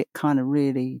it kind of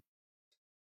really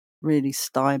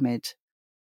stymied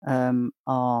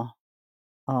our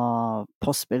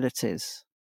possibilities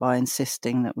by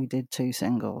insisting that we did 2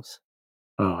 singles.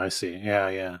 Oh, I see.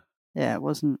 Yeah. Yeah, it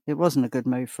wasn't a good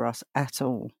move for us at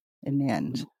all in the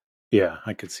end. Yeah,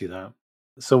 I could see that.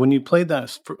 So when you played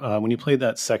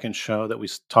that second show that we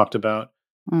talked about,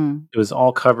 it was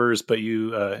all covers, but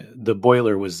the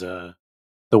Boiler was the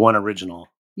one original.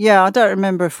 Yeah, I don't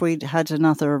remember if we'd had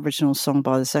another original song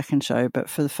by the second show, but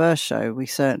for the first show, we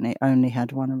certainly only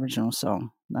had one original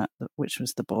song, which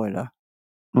was The Boiler.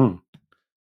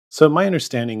 So my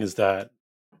understanding is that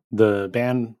the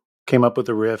band came up with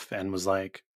a riff and was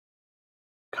like,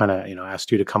 kind of,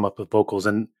 asked you to come up with vocals,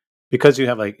 and because you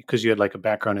had like a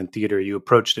background in theater, you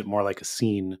approached it more like a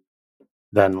scene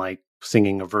than like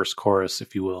singing a verse chorus,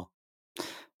 if you will.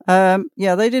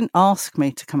 Yeah, they didn't ask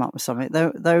me to come up with something.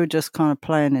 They were just kind of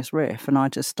playing this riff, and I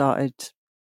just started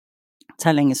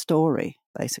telling a story,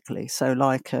 basically. So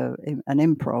like an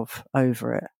improv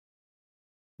over it,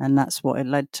 and that's what it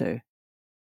led to.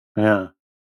 Yeah.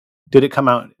 Did it come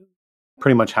out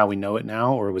pretty much how we know it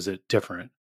now, or was it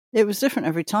different? It was different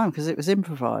every time because it was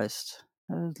improvised.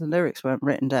 The lyrics weren't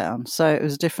written down, so it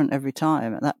was different every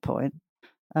time at that point.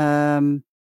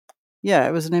 Yeah,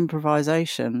 it was an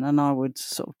improvisation, and I would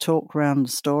sort of talk around the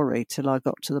story till I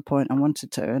got to the point I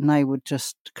wanted to, and they would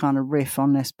just kind of riff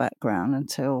on this background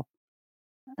until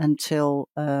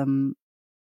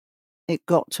it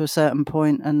got to a certain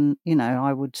point, and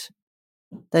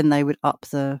then they would up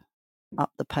the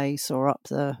pace or up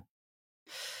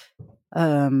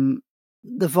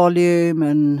the volume,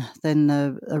 and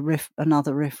then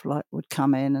another riff like would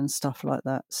come in and stuff like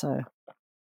that. So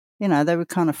they would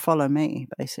kind of follow me,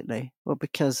 basically. Well,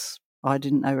 because I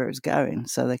didn't know where it was going,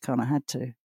 so they kind of had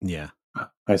to. Yeah.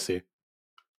 I see.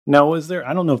 Now, was there,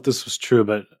 I don't know if this was true,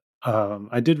 but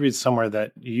I did read somewhere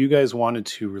that you guys wanted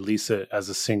to release it as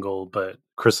a single, but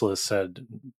Chrysalis said,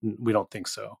 we don't think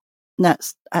so.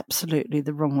 That's absolutely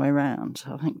the wrong way around.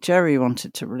 I think Jerry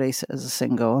wanted to release it as a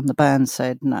single, and the band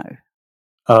said no.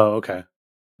 Oh, okay.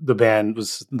 The band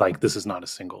was like, this is not a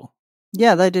single.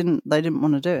 Yeah, they didn't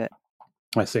want to do it.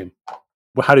 I see.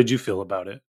 Well, how did you feel about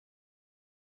it?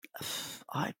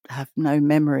 I have no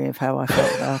memory of how I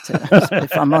felt about it,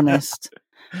 if I'm honest.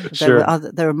 Sure.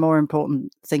 There were more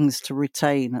important things to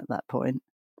retain at that point.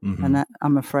 Mm-hmm. And that,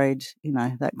 I'm afraid,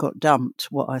 that got dumped,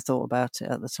 what I thought about it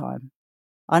at the time.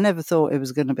 I never thought it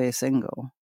was going to be a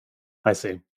single. I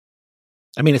see.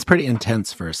 I mean, it's pretty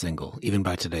intense for a single, even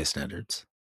by today's standards.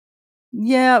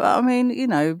 Yeah, I mean,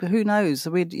 who knows?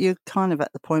 You're kind of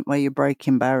at the point where you're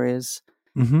breaking barriers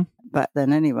back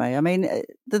then anyway. I mean,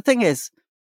 the thing is,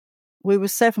 we were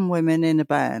 7 women in a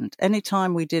band.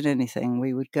 Anytime we did anything,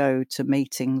 we would go to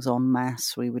meetings en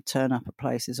masse. We would turn up at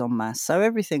places en masse. So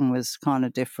everything was kind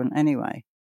of different anyway.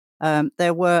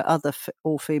 There were other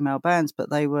all-female bands, but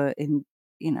they were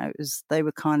they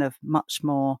were kind of much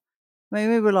more. I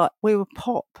mean, we were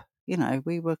pop.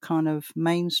 We were kind of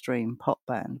mainstream pop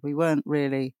band. We weren't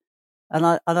really, and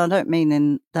I don't mean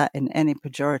in any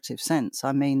pejorative sense.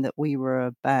 I mean that we were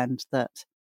a band that,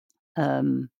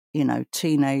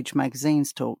 teenage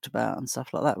magazines talked about and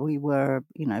stuff like that. We were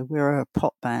a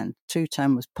pop band. Two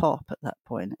Tone was pop at that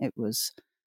point. It was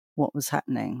what was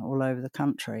happening all over the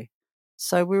country.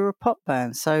 So we were a pop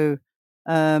band. So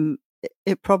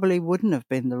it probably wouldn't have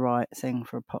been the right thing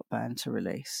for a pop band to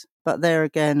release. But there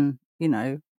again,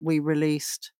 we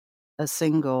released a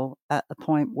single at the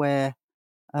point where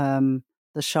the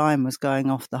shine was going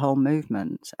off the whole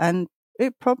movement. And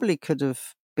it probably could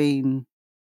have been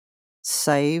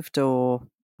saved,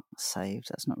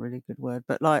 that's not really a good word,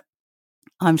 but like,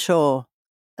 I'm sure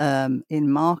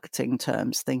in marketing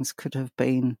terms, things could have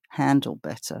been handled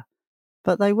better,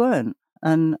 but they weren't.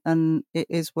 And it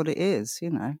is what it is,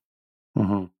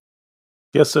 Mm-hmm.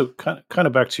 Yeah, so kind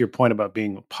of back to your point about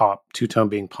being pop, Two Tone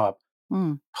being pop.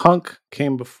 Punk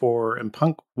came before, and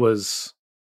punk was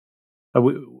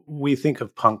we think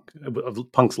of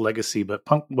punk's legacy, but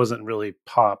punk wasn't really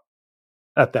pop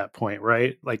at that point,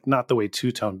 right? Like, not the way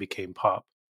Two Tone became pop.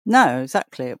 No,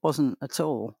 exactly. It wasn't at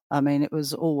all. I mean, it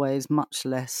was always much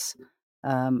less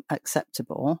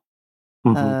acceptable.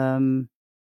 Mm-hmm.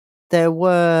 There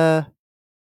were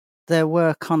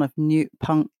kind of new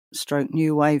punk stroke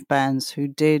new wave bands who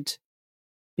did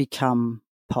become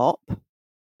pop,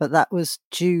 but that was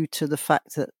due to the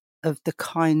fact that of the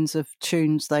kinds of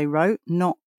tunes they wrote,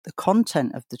 not the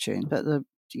content of the tune, but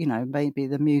maybe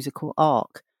the musical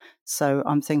arc. So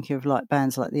I'm thinking of like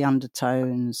bands like the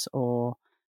Undertones or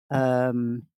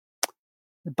the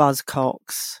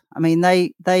Buzzcocks. I mean,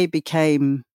 they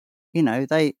became,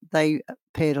 they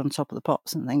appeared on Top of the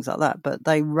Pops and things like that, but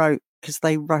they wrote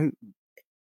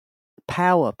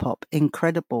power pop,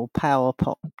 incredible power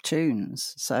pop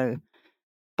tunes. So,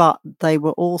 but they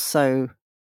were also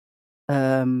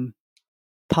part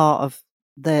of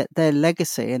their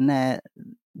legacy and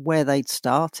where they'd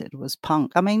started was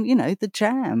punk. I mean,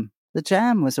 the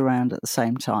Jam was around at the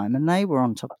same time, and they were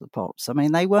on Top of the Pops. I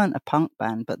mean, they weren't a punk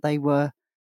band, but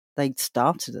they'd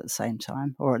started at the same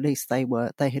time, or at least they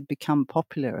had become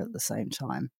popular at the same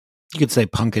time. You could say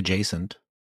punk adjacent,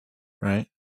 right?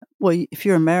 Well, if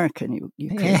you're American, you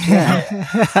could, yeah.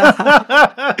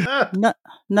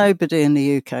 Nobody in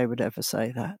the UK would ever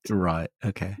say that. Right,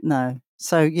 okay. No.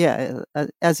 So, yeah,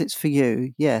 as it's for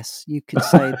you, yes, you could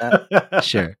say that.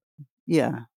 Sure.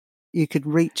 Yeah. You could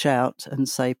reach out and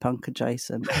say punk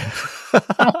adjacent.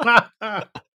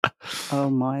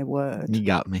 Oh, my word. You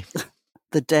got me.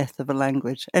 The death of a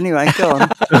language. Anyway, go on.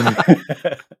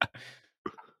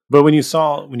 But when you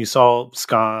saw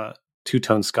ska,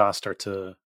 two-tone ska start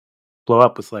to blow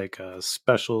up with like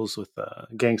specials with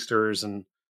gangsters and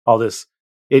all this,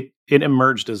 it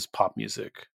emerged as pop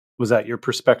music. Was that your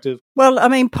perspective? Well, I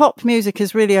mean, pop music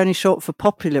is really only short for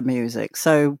popular music.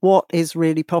 So what is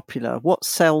really popular? What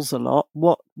sells a lot?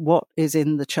 What is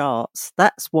in the charts?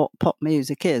 That's what pop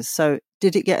music is. So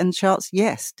did it get in the charts?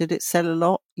 Yes. Did it sell a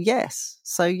lot? Yes.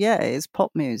 So yeah, it's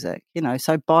pop music,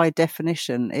 so by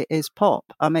definition, it is pop.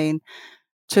 I mean,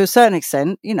 to a certain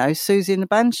extent, Susie and the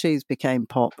Banshees became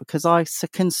pop because I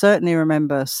can certainly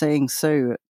remember seeing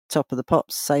Sue at Top of the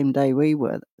Pops same day we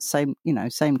were, same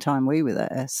time we were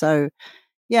there. So,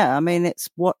 yeah, I mean, it's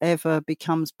whatever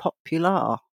becomes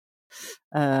popular.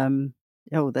 There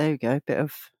you go, bit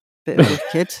of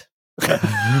Wicked.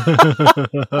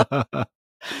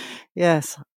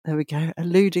 Yes, there we go.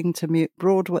 Alluding to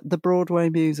the Broadway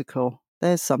musical.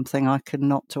 There's something I could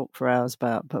not talk for hours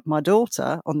about. But my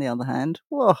daughter, on the other hand,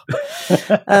 whoa,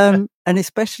 and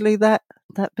especially that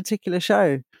particular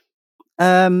show.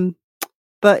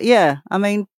 But yeah, I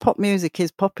mean, pop music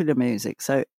is popular music.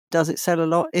 So does it sell a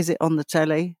lot? Is it on the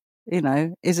telly?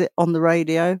 Is it on the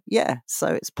radio? Yeah, so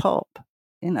it's pop.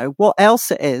 What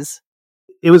else it is?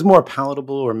 It was more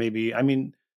palatable, or maybe, I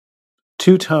mean,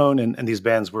 two-tone and these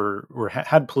bands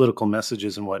had political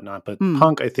messages and whatnot, but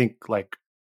punk, I think, like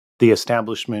the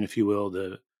establishment, if you will,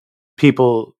 the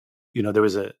people, there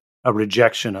was a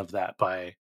rejection of that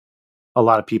by a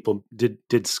lot of people.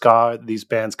 Did ska, these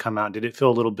bands come out, did it feel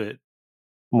a little bit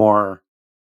more,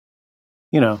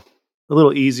 a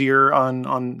little easier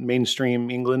on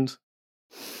mainstream England?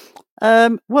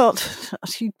 Well,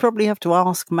 you'd probably have to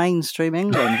ask mainstream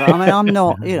England, but I mean, I'm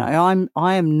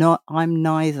not, I'm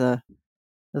neither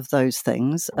of those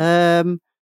things.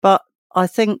 But I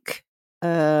think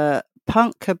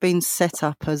punk have been set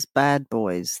up as bad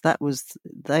boys. That was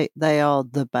they were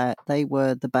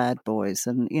the bad boys,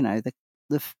 and the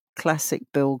classic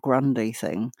Bill Grundy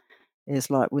thing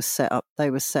is like they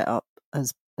were set up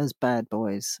as bad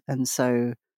boys, and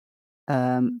so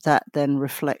that then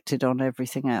reflected on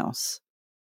everything else.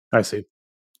 I see.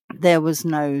 There was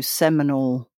no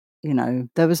seminal,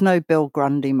 there was no Bill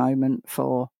Grundy moment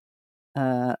for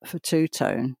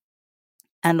two-tone,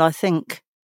 and I think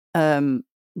the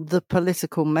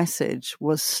political message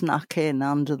was snuck in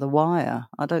under the wire.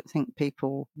 I don't think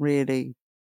people really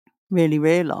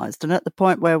realised. And at the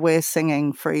point where we're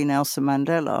singing "Free Nelson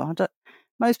Mandela,"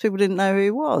 most people didn't know who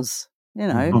he was.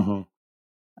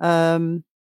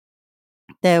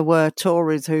 There were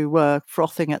Tories who were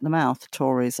frothing at the mouth.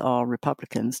 Tories are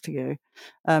Republicans to you,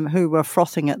 who were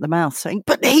frothing at the mouth saying,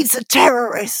 "But he's a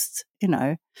terrorist,"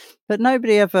 But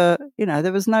nobody ever,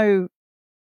 there was no,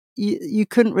 you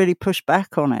couldn't really push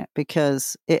back on it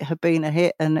because it had been a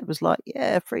hit and it was like,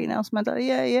 yeah, Free Nelson Mandela,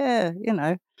 yeah,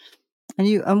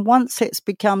 And once it's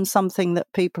become something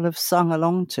that people have sung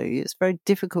along to, it's very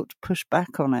difficult to push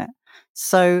back on it.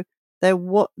 So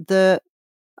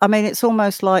it's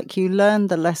almost like you learn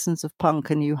the lessons of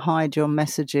punk and you hide your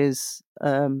messages,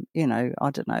 I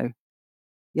don't know,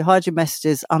 you hide your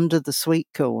messages under the sweet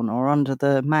corn or under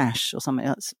the mash or something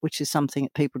else, which is something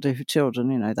that people do for children.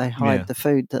 They hide the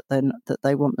food that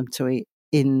they want them to eat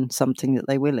in something that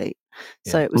they will eat.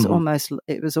 So it was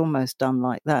almost done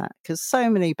like that, because so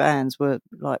many bands were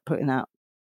like putting out,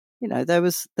 there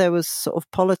was sort of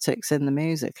politics in the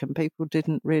music, and people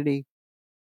didn't really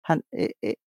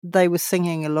they were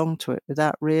singing along to it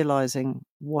without realizing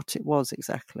what it was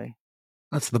exactly.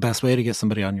 That's the best way to get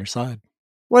somebody on your side.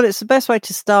 Well, it's the best way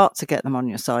to start to get them on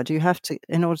your side. You have to,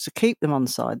 in order to keep them on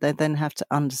side, they then have to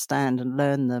understand and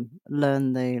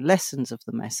learn the lessons of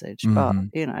the message. But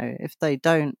if they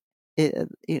don't,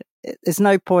 there's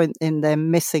no point in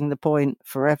them missing the point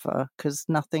forever, because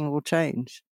nothing will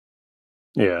change.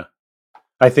 Yeah,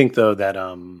 I think though that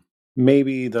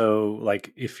maybe though,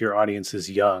 like if your audience is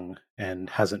young and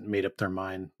hasn't made up their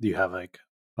mind, you have like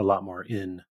a lot more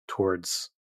in towards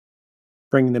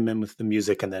bringing them in with the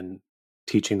music and then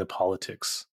teaching the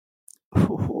politics.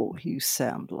 Oh, you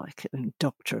sound like an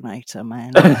indoctrinator,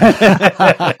 man.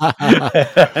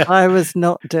 I was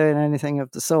not doing anything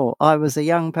of the sort. I was a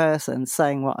young person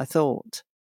saying what I thought,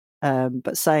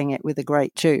 but saying it with a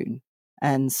great tune.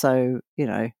 And so,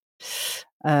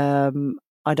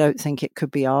 I don't think it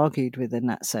could be argued with in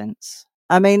that sense.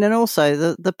 I mean, and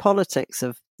also the politics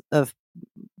of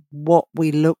what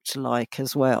we looked like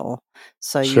as well.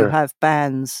 So you have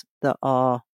bands that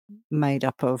are made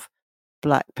up of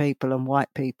black people and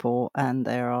white people, and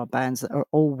there are bands that are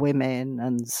all women,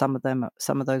 and some of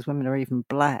those women are even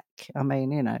black. I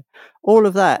mean, all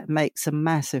of that makes a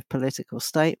massive political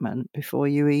statement before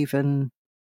you even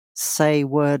say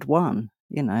word one.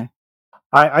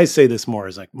 I say this more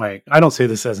as like I don't say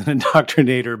this as an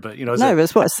indoctrinator, but no,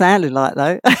 that's what it sounded like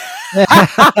though.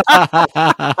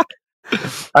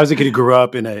 I was a kid who grew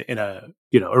up in a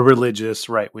a religious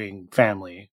right-wing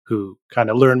family who kind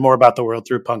of learned more about the world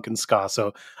through punk and ska.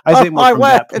 So I say more from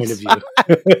that point of view.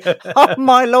 Oh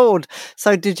my Lord!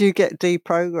 So did you get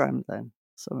deprogrammed then?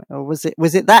 Or was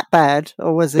it that bad,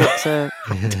 or was it?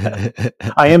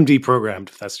 I am deprogrammed,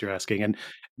 if that's what you're asking. And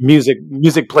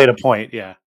music played a point.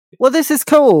 Yeah. Well, this is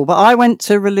cool, but I went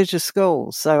to religious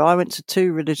schools. So I went to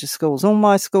 2 religious schools. All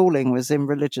my schooling was in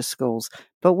religious schools.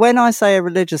 But when I say a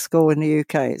religious school in the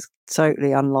UK, it's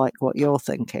totally unlike what you're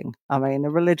thinking. I mean, a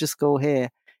religious school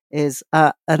here is,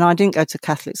 and I didn't go to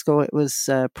Catholic school, it was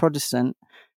Protestant.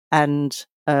 And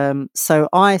so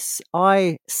I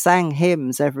sang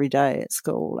hymns every day at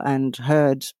school and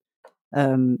heard,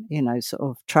 sort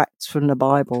of tracts from the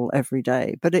Bible every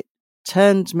day. But it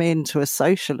turned me into a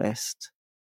socialist.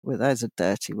 Well, there's a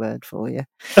dirty word for you.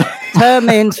 Turn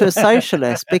me into a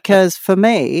socialist, because for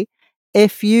me,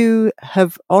 if you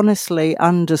have honestly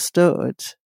understood,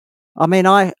 I mean,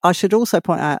 I should also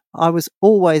point out, I was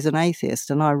always an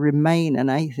atheist and I remain an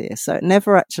atheist. So it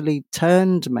never actually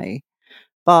turned me,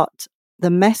 but the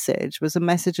message was a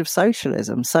message of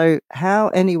socialism. So how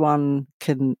anyone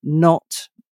can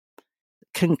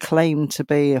claim to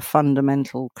be a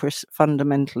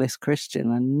fundamentalist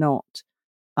Christian and not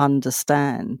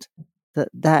understand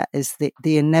that is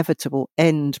the inevitable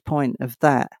end point of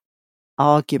that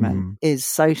argument is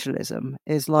socialism,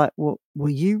 is like, well, were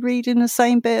you reading the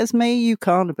same bit as me? You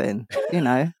can't have been,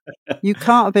 you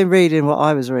can't have been reading what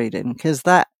I was reading, because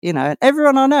that, and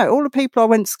everyone I know, all the people I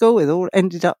went to school with, all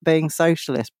ended up being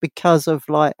socialist because of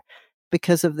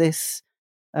this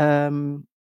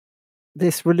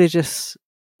this religious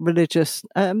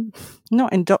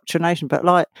not indoctrination,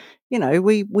 but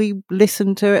we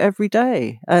listen to it every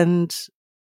day. And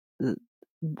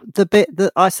the bit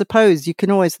that I suppose you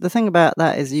can always, the thing about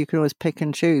that is you can always pick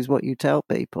and choose what you tell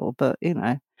people, but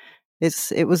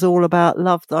it was all about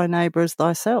love thy neighbour as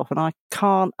thyself. And I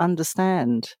can't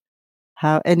understand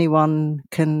how anyone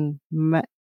can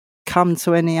come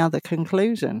to any other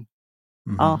conclusion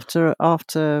after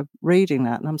reading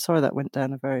that. And I'm sorry that went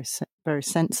down a very, very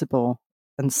sensible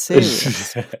and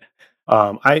serious.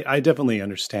 I definitely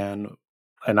understand,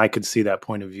 and I could see that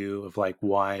point of view of like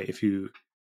why if you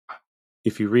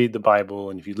read the Bible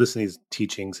and if you listen to these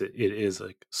teachings, it is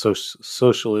like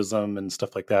socialism and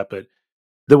stuff like that. But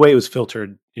the way it was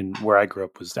filtered in where I grew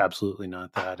up was absolutely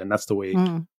not that, and that's the way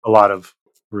a lot of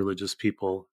religious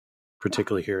people,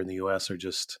 particularly here in the U.S., are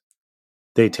just,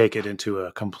 they take it into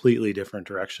a completely different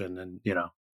direction, and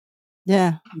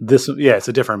it's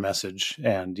a different message,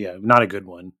 and not a good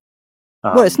one.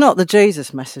 Well, it's not the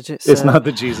Jesus message. It's not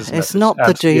the Jesus message. It's not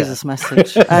the Jesus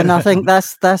message. And I think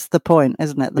that's the point,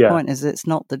 isn't it? The point is it's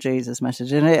not the Jesus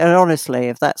message. And honestly,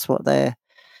 if that's what they're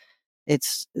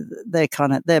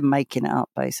making it up,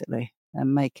 basically. They're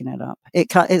making it up.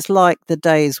 It's like the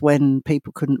days when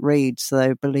people couldn't read, so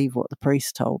they believe what the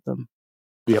priest told them.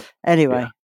 Yep. Anyway,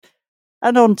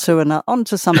 and on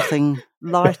to something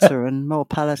lighter and more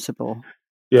palatable.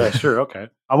 Yeah, sure. Okay.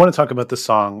 I want to talk about the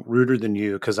song "Ruder Than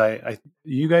You" because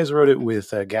you guys wrote it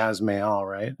with Gaz Mayall,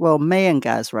 right? Well, me and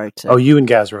Gaz wrote it. Oh, you and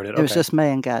Gaz wrote it. Okay. It was just me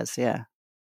and Gaz, yeah.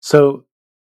 So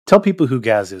tell people who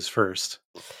Gaz is first.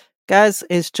 Gaz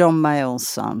is John Mayall's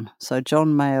son. So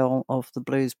John Mayall of the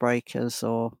Blues Breakers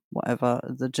or whatever,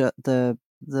 the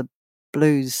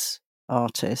blues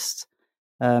artist,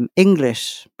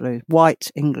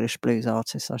 white English blues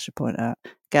artist, I should point out.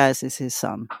 Gaz is his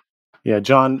son. Yeah,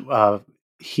 John,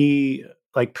 he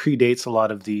predates a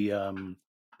lot of the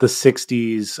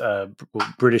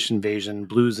 60s British invasion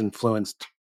blues influenced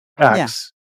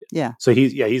acts. Yeah. So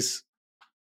he's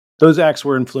those acts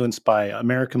were influenced by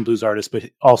American blues artists, but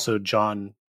also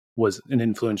John was an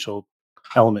influential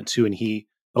element too, and a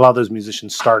lot of those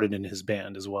musicians started in his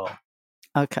band as well.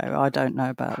 Okay, well, I don't know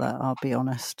about that. I'll be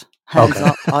honest. Hands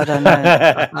up. I don't know.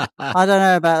 I don't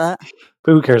know about that.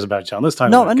 But who cares about John? Let's talk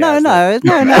No. about Gaz. I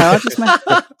just meant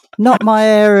not my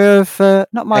area of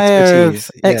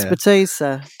expertise,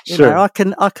 sir. Sure. I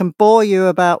can bore you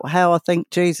about how I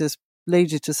think Jesus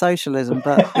leads you to socialism,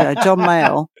 but John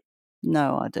Mayall,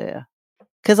 no idea.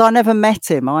 Because I never met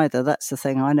him either. That's the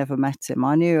thing. I never met him.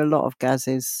 I knew a lot of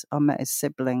Gaz's. I met his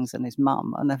siblings and his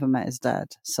mum. I never met his dad.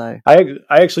 So I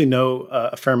actually know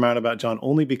a fair amount about John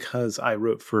only because I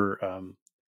wrote for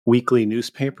weekly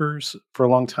newspapers for a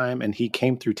long time, and he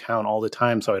came through town all the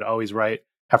time. So I'd always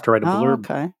have to write a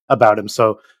blurb about him.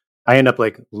 So I end up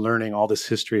learning all this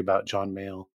history about John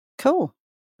Mayall. Cool.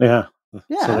 Yeah.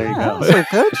 Yeah, so there you go. That's all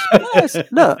good. Nice.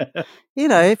 Look,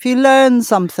 if you learn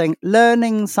something,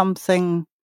 learning something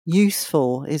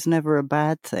useful is never a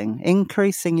bad thing.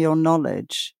 Increasing your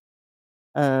knowledge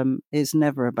is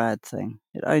never a bad thing.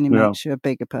 It only makes you a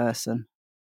bigger person.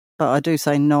 But I do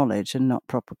say knowledge and not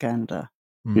propaganda.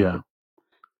 Yeah.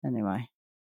 Anyway.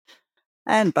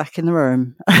 And back in the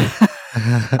room.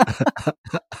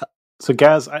 So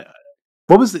Gaz,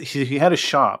 what was he had a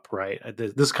shop, right?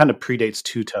 This kind of predates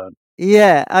Two Tone.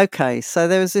 Yeah, okay. So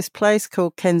there was this place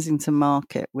called Kensington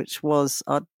Market, which was,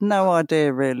 I had no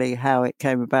idea really how it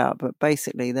came about, but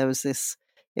basically there was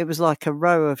it was like a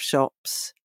row of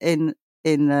shops in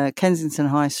Kensington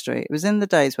High Street. It was in the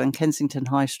days when Kensington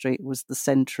High Street was the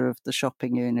centre of the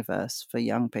shopping universe for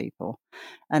young people.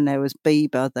 And there was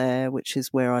Bieber there, which is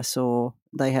where I saw,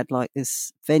 they had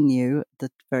this venue at the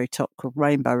very top called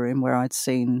Rainbow Room where I'd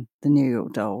seen the New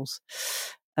York Dolls.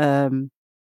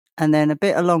 And then a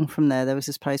bit along from there was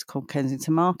this place called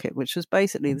Kensington Market, which was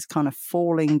basically this kind of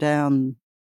falling down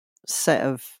set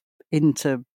of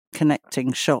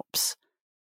interconnecting shops.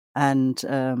 And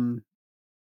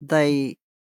it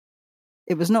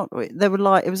was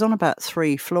on about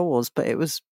 3 floors, but it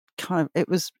was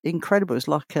incredible. It was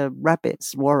like a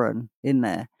rabbit's warren in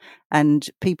there. And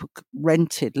people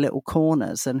rented little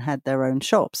corners and had their own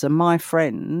shops. And my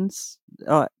friends,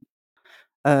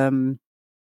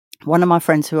 one of my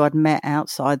friends who I'd met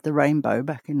outside the Rainbow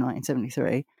back in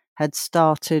 1973 had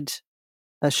started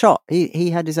a shop. He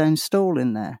had his own stall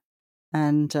in there.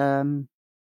 And and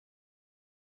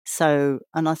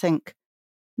I think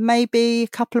maybe a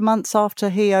couple of months after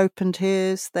he opened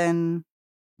his, then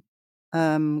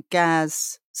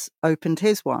Gaz opened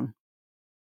his one,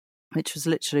 which was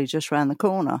literally just round the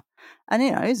corner.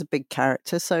 And, he's a big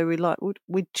character, so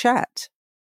we'd chat.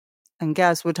 And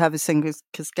Gaz would have his thing,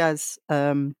 because Gaz...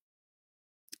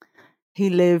 he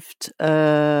lived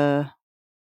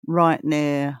right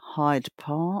near Hyde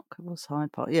Park. What's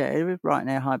Hyde Park? Yeah, he lived right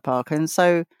near Hyde Park. And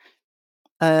so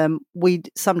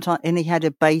we'd sometimes, and he had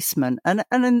a basement. And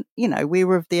then, we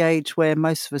were of the age where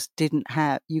most of us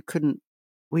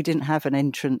we didn't have an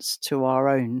entrance to our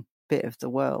own bit of the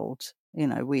world.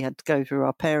 We had to go through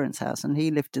our parents' house, and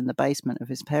he lived in the basement of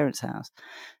his parents' house.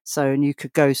 So, and you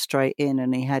could go straight in,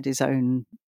 and he had his own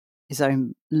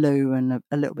loo and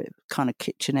a little bit kind of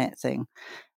kitchenette thing.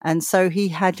 And so he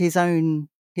had his own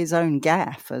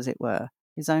gaff, as it were,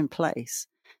 his own place.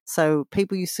 So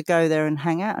people used to go there and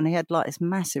hang out, and he had this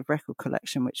massive record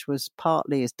collection, which was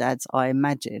partly his dad's, I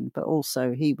imagine, but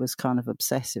also he was kind of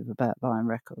obsessive about buying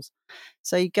records.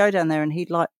 So you go down there and he'd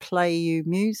play you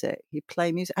music. He'd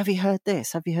play music. Have you heard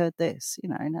this? Have you heard this?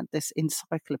 And had this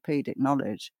encyclopedic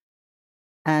knowledge.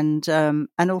 And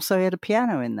also he had a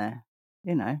piano in there,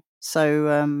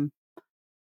 So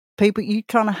people, you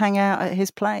kind of hang out at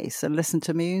his place and listen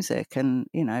to music. And,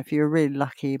 if you were really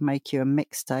lucky, he'd make you a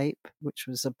mixtape, which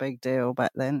was a big deal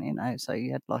back then, So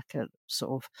you had a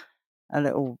sort of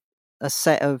a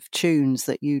set of tunes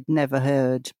that you'd never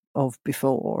heard of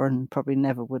before and probably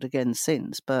never would again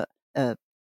since, but,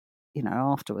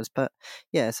 afterwards. But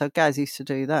yeah, so Gaz used to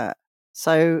do that.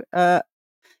 So,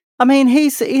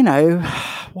 he's,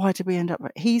 why did we end up?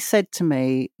 He said to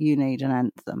me, "You need an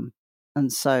anthem,"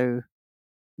 and so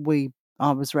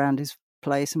I was round his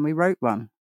place and we wrote one.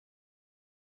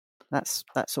 That's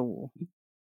all.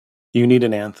 You need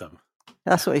an anthem.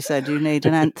 That's what he said. You need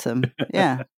an anthem.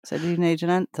 Yeah, said you need an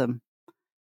anthem.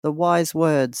 The wise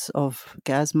words of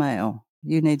Gaz Mail.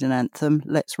 You need an anthem.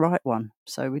 Let's write one.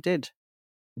 So we did.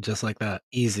 Just like that.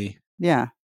 Easy. Yeah.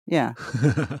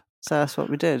 So that's what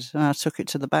we did, and I took it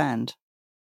to the band.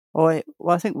 Well,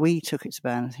 I think we took it to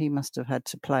band. He must have had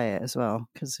to play it as well,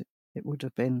 because it would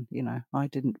have been, I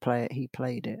didn't play it, he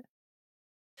played it.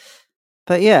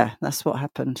 But yeah, that's what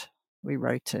happened. We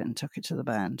wrote it and took it to the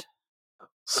band.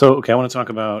 So, okay, I want to talk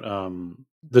about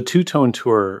the two-tone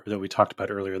tour that we talked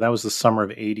about earlier. That was the summer of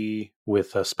 '80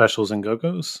 with Specials and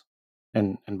Go-Go's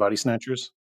and Bodysnatchers.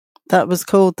 That was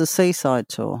called the Seaside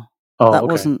Tour. Oh, that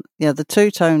okay. wasn't. Yeah, the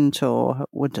two-tone tour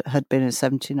had been in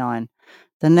 '79.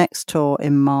 The next tour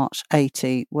in March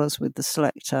 '80 was with the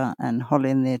Selector and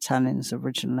Holly and the Italians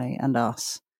originally, and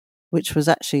us, which was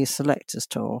actually a Selector's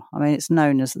tour. I mean, it's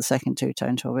known as the second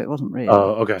two-tone tour, but it wasn't really.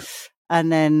 Oh, okay.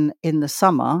 And then in the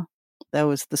summer, there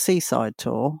was the Seaside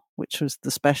Tour, which was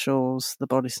the Specials, the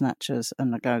Bodysnatchers,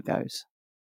 and the Go-Go's.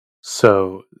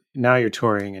 So now you're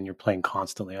touring and you're playing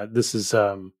constantly. This is,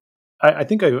 I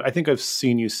think I've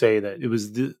seen you say that it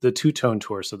was the two-tone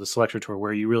tour, so the Selector tour,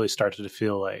 where you really started to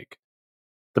feel like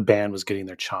the band was getting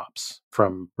their chops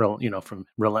from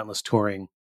relentless touring.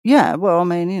 Yeah, well, I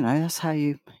mean, that's how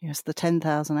it's the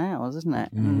 10,000 hours, isn't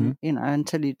it? Mm-hmm. And,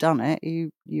 until you've done it,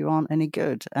 you aren't any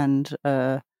good. And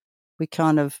we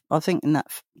kind of, I think in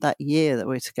that year that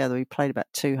we were together, we played about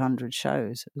 200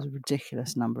 shows. It was a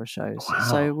ridiculous number of shows. Wow.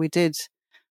 So we did,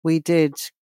 you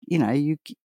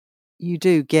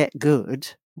do get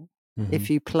good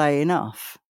if you play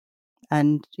enough.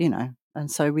 And, and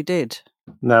so we did.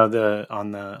 Now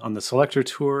on the Selector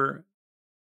tour,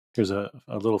 here's a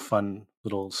little fun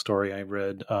little story I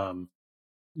read.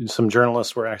 Some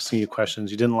journalists were asking you questions.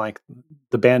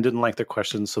 The band didn't like their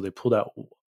questions, so they pulled out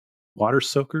water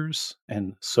soakers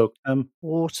and soaked them.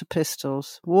 Water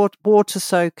pistols. Water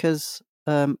soakers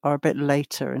are a bit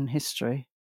later in history.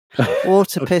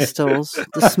 Water pistols,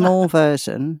 the small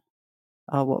version,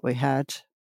 are what we had.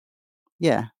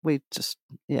 Yeah, it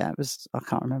was, I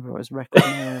can't remember, it was record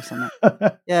meal or something.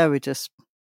 Yeah,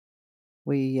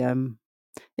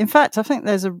 in fact, I think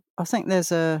there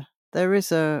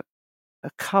is a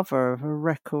cover of a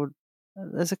record.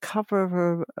 There's a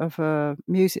cover of a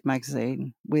music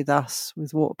magazine with us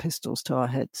with water pistols to our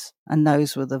heads, and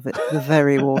those were the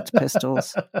very water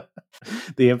pistols.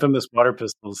 The infamous water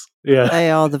pistols. Yeah, they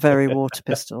are the very water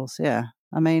pistols. Yeah,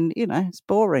 I mean, it's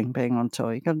boring being on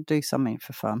tour. You got to do something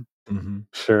for fun. Mm-hmm.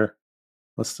 Sure.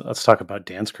 Let's talk about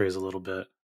Dance Craze a little bit.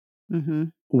 Mm-hmm.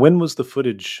 When was the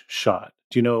footage shot?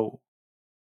 Do you know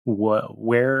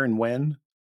where and when?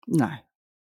 No.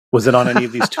 Was it on any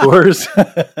of these tours?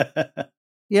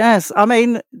 Yes. I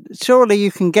mean, surely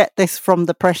you can get this from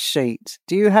the press sheet.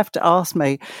 Do you have to ask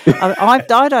me? I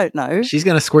don't know. She's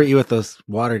going to squirt you with those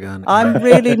water guns. I'm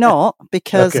really not,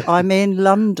 because okay. I'm in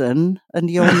London and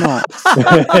you're not.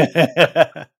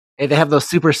 Hey, they have those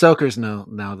super soakers now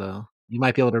though. You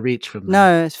might be able to reach from them.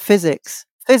 No, it's physics.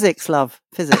 Physics, love.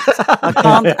 Physics. I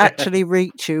can't actually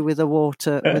reach you with a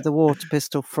water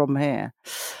pistol from here.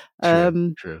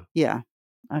 True. Yeah.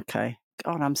 Okay.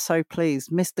 God, I'm so pleased.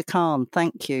 Mr. Khan,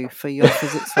 thank you for your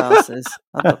physics classes.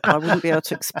 I wouldn't be able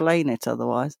to explain it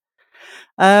otherwise.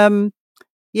 No,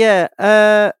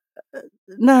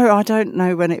 I don't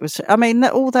know when it was. I mean,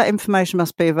 all that information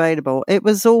must be available. It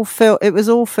was all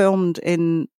filmed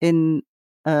in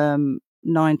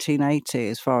 1980,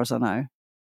 as far as I know.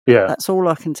 Yeah, that's all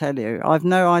I can tell you. I've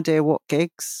no idea what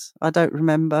gigs. I don't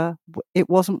remember. It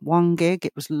wasn't one gig;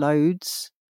 it was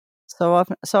loads. So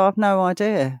I've no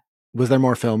idea. Was there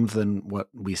more films than what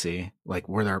we see? Like,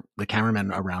 were there the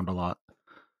cameramen around a lot?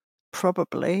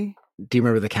 Probably. Do you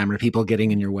remember the camera people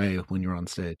getting in your way when you were on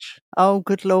stage? Oh,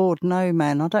 good Lord, no,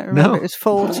 man, I don't remember. No.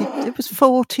 It was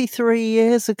 43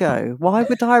 years ago. Why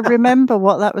would I remember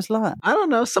what that was like? I don't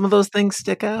know. Some of those things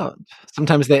stick out.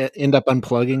 Sometimes they end up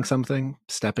unplugging something,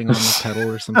 stepping on the pedal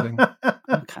or something.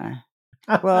 Okay.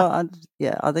 Well,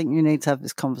 I think you need to have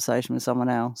this conversation with someone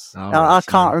else. I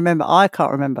can't remember. I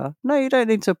can't remember. No, you don't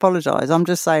need to apologise. I'm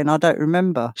just saying I don't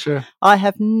remember. Sure. I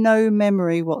have no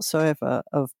memory whatsoever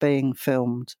of being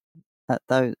filmed at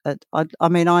those.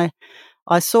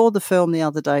 I saw the film the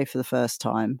other day for the first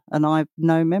time, and I have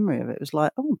no memory of it. It was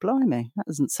like, oh, blimey, that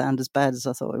doesn't sound as bad as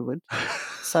I thought it would.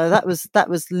 So that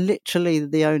was literally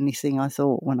the only thing I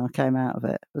thought when I came out of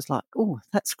it. It was like, oh,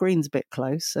 that screen's a bit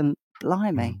close, and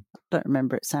blimey, I don't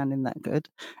remember it sounding that good,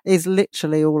 is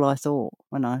literally all I thought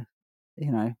when I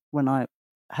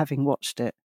having watched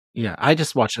it. Yeah, I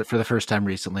just watched it for the first time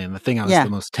recently, and the thing I was the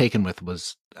most taken with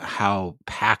was how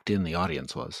packed in the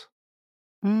audience was.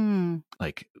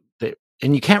 Like,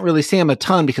 and you can't really see them a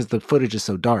ton because the footage is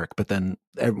so dark, but then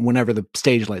whenever the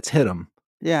stage lights hit them,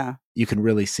 you can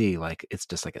really see, like, it's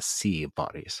just like a sea of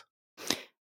bodies.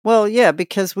 Well, yeah,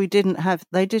 because they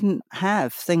didn't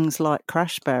have things like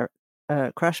crash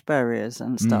barriers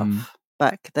and stuff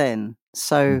back then.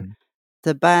 So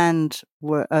the band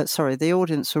the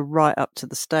audience were right up to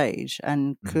the stage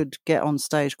and could get on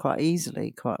stage quite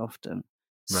easily, quite often.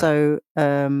 Right. So,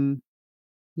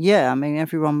 yeah, I mean,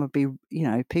 everyone would be,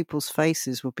 people's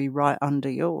faces would be right under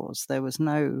yours. There was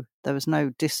no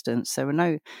distance.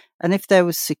 And if there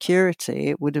was security,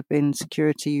 it would have been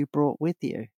security you brought with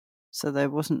you. So there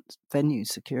wasn't venue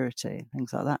security,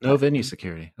 things like that. No venue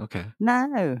security. Okay.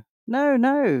 No.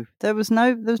 There was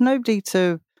nobody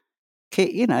to,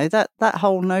 that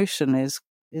whole notion is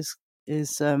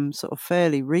sort of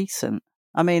fairly recent.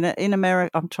 I mean, in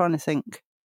America, I'm trying to think.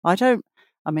 I don't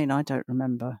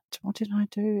remember. What did I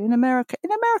do in America?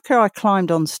 In America, I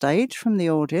climbed on stage from the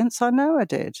audience. I know I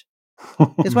did.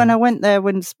 Because when I went there, I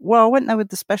went there with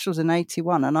the specials in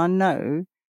 81, and I know,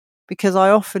 because I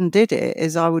often did it,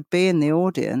 is I would be in the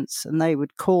audience and they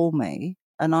would call me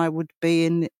and I would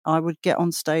get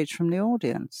on stage from the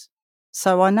audience.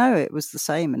 So I know it was the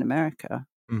same in America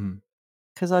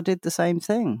because I did the same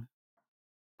thing.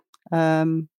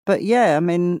 But yeah, I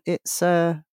mean, it's,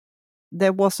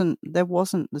 there wasn't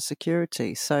the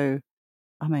security. So,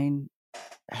 I mean,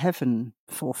 heaven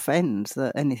forfend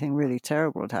that anything really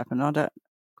terrible would happen.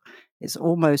 It's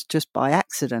almost just by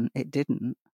accident. It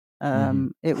didn't.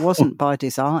 It wasn't by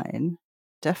design,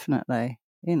 definitely.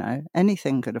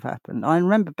 Anything could have happened. I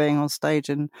remember being on stage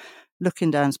and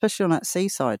looking down, especially on that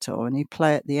Seaside tour, and you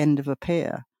play at the end of a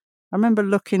pier. I remember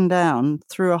looking down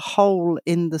through a hole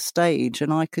in the stage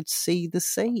and I could see the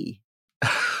sea.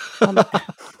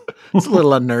 It's a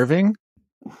little unnerving.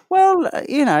 Well,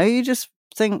 you just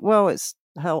think, well, it's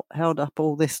held up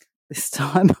all this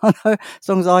time. I know, as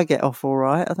long as I get off all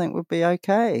right, I think we'll be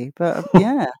okay. But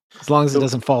yeah. As long as it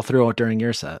doesn't fall through during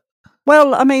your set.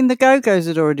 Well, I mean, the Go-Go's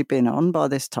had already been on by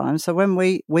this time. So when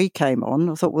we came on,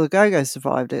 I thought, well, the Go-Go's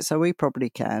survived it, so we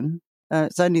probably can.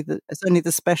 It's only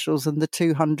the specials and the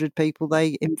 200 people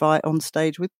they invite on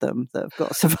stage with them that have got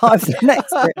to survive the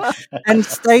next bit. And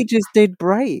stages did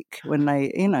break when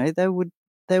they,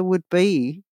 there would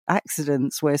be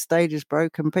accidents where stages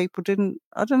broke and people didn't,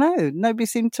 I don't know, nobody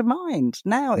seemed to mind.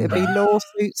 Now it'd be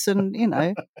lawsuits and,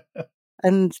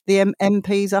 and the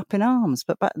MPs up in arms.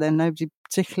 But back then, nobody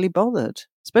particularly bothered.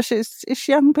 Especially it's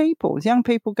young people. It's young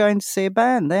people going to see a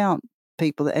band. They aren't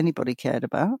people that anybody cared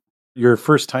about. Your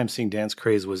first time seeing Dance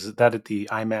Craze, was that at the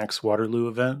IMAX Waterloo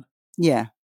event? Yeah.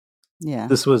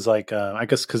 This was like, I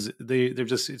guess because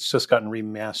it's just gotten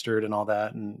remastered and all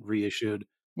that and reissued.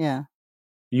 Yeah.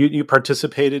 You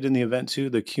participated in the event too,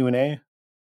 the Q&A?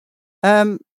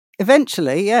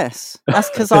 Eventually, yes. That's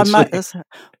because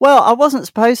I wasn't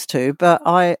supposed to, but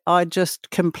I just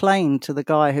complained to the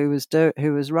guy who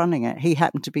was running it. He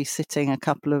happened to be sitting a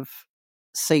couple of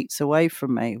seats away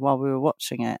from me while we were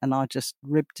watching it, and I just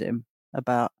ribbed him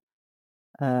about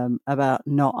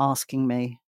not asking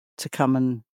me to come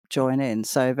and join in.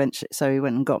 So eventually, he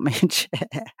went and got me a chair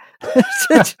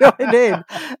to join in.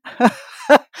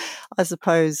 I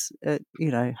suppose,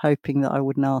 hoping that I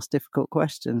wouldn't ask difficult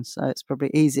questions. So it's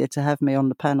probably easier to have me on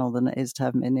the panel than it is to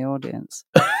have me in the audience.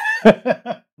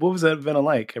 What was that event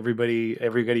like?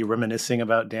 Everybody reminiscing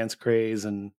about Dance Craze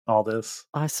and all this?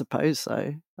 I suppose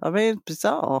so. I mean, it's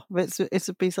bizarre. It's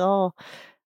a bizarre.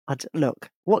 Look,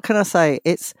 what can I say?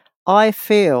 I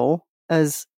feel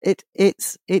as it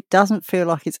doesn't feel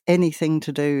like it's anything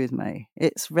to do with me.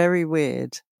 It's very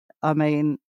weird. I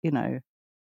mean,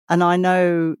 and I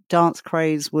know Dance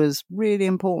Craze was really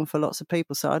important for lots of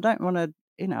people, so I don't want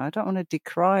to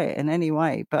decry it in any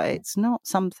way, but it's not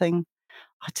something,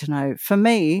 I don't know. For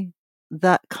me,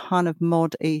 that kind of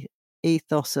mod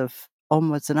ethos of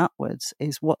onwards and upwards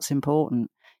is what's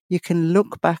important. You can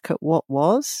look back at what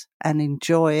was and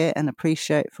enjoy it and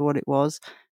appreciate it for what it was,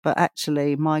 but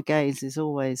actually my gaze is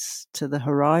always to the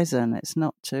horizon. It's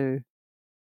not to,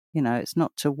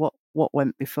 what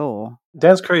went before.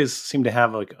 Dance Craze seemed to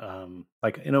have like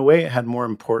in a way it had more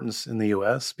importance in the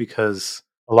US because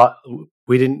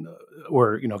we didn't,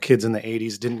 or kids in the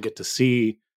 80s didn't get to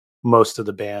see most of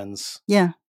the bands. Yeah.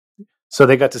 So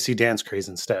they got to see Dance Craze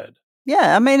instead.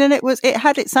 Yeah, I mean, and it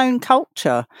had its own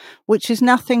culture, which is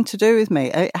nothing to do with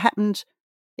me. It happened,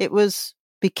 it was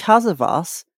because of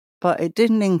us but it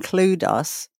didn't include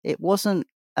us. It wasn't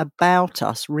about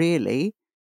us, really.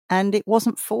 And it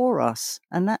wasn't for us.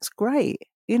 And that's great.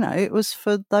 It was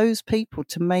for those people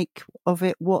to make of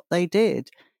it what they did.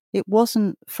 It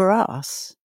wasn't for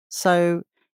us. So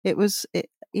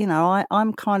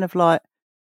I'm kind of like,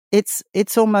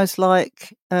 it's almost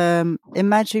like,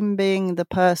 imagine being the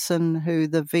person who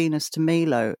the Venus de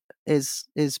Milo is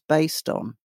based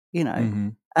on,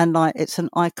 and like, it's an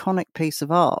iconic piece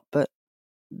of art, but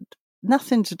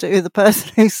nothing to do with the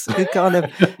person who kind of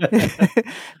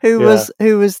who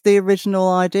was the original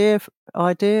idea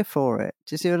for it.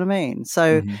 Do you see what I mean?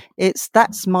 So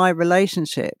that's my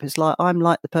relationship. It's like, I'm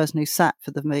like the person who sat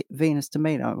for the Venus de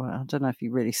Milo. Well, I don't know if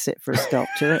you really sit for a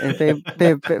sculpture; it'd be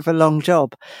a bit of a long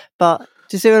job. But do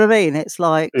you see what I mean? It's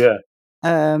like,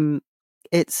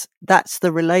 that's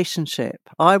the relationship.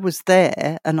 I was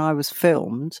there and I was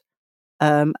filmed.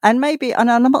 And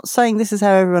I'm not saying this is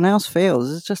how everyone else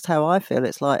feels. It's just how I feel.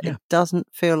 It's like, it doesn't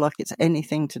feel like it's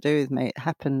anything to do with me. It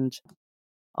happened.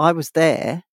 I was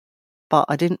there, but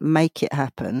I didn't make it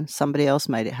happen. Somebody else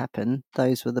made it happen.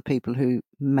 Those were the people who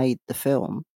made the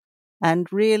film.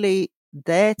 And really,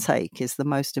 their take is the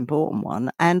most important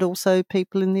one. And also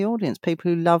people in the audience,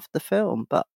 people who loved the film.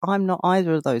 But I'm not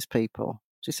either of those people.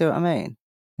 Do you see what I mean?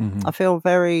 I feel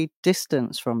very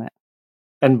distanced from it.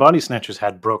 And Bodysnatchers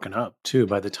had broken up, too,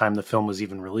 by the time the film was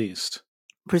even released.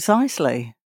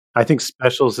 Precisely. I think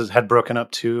Specials had broken up,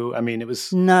 too. I mean, it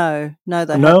was... No, they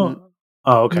hadn't.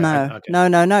 Oh, okay.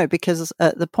 No, because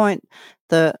at the point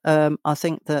that I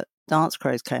think that Dance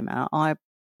Craze came out, I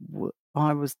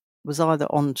was either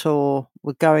on tour,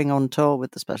 we're going on tour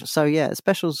with the Specials. So, yeah,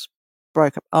 Specials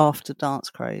broke up after Dance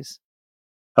Craze.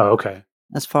 Oh, okay.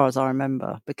 As far as I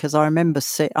remember, because I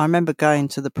remember going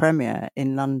to the premiere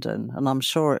in London, and I'm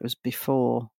sure it was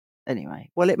before. Anyway,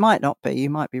 well, it might not be. You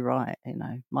might be right.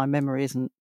 My memory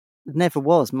never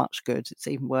was much good. It's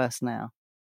even worse now.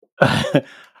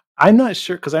 I'm not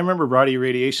sure, because I remember Roddy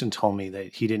Radiation told me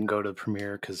that he didn't go to the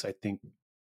premiere because I think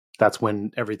that's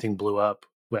when everything blew up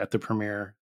at the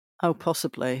premiere. Oh,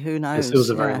 possibly. Who knows? It was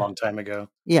a very long time ago.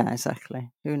 Yeah,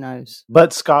 exactly. Who knows?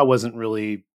 But ska wasn't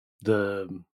really the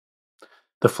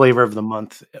flavor of the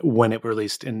month when it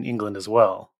released in England as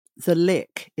well. The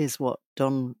lick is what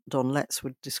Don Letts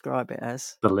would describe it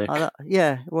as. The lick.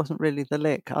 It wasn't really the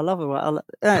lick. I love it.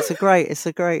 It's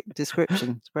a great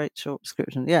description. It's a great short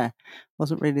description. Yeah, it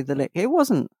wasn't really the lick. It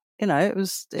wasn't.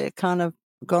 It kind of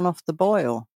gone off the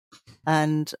boil,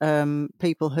 and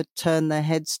people had turned their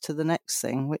heads to the next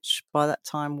thing, which by that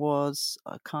time was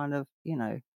a kind of, I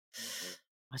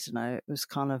don't know. It was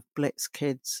kind of Blitz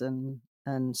Kids and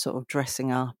sort of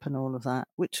dressing up and all of that,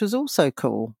 which was also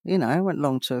cool. I went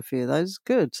along to a few of those.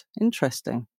 Good,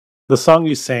 interesting. The song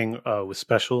you sang with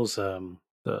Specials,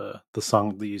 the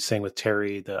song that you sang with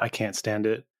Terry, the I Can't Stand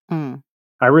It.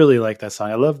 I really like that song.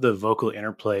 I love the vocal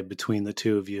interplay between the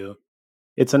two of you.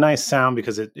 It's a nice sound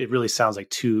because it really sounds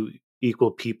like two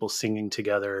equal people singing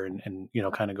together and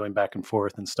kind of going back and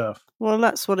forth and stuff. Well,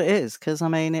 that's what it is, because I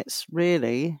mean,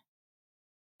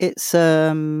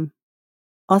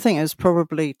 I think it was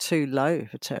probably too low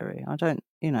for Terry. I don't,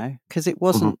 because it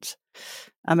wasn't.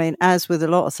 I mean, as with a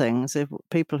lot of things, if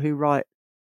people who write,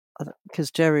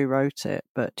 because Jerry wrote it,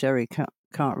 but Jerry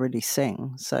can't really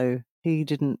sing, so he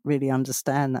didn't really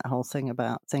understand that whole thing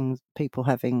about people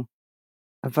having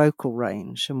a vocal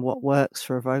range and what works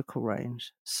for a vocal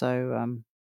range. So,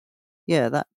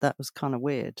 that was kind of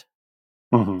weird,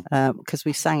 because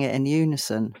we sang it in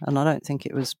unison, and I don't think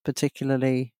it was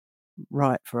particularly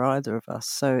right for either of us.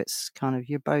 So it's kind of,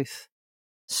 you're both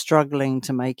struggling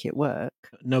to make it work.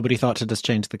 Nobody thought to just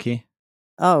change the key?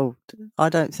 Oh, I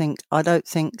don't think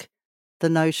the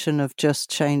notion of just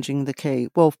changing the key.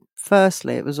 Well,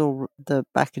 firstly, it was all, the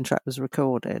backing track was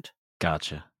recorded.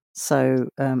 Gotcha. So,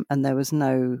 and there was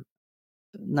no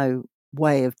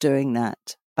way of doing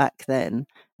that back then,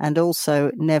 and also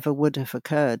it never would have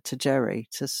occurred to Jerry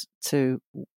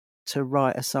to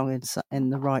write a song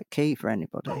in the right key for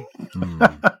anybody.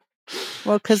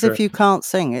 Well, because if you can't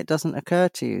sing, it doesn't occur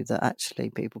to you that actually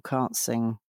people can't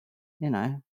sing.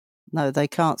 No, they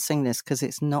can't sing this because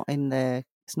it's not in their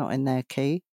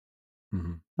key.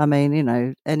 I mean,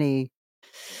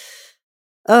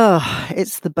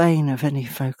 it's the bane of any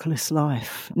vocalist's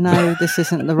life. No, this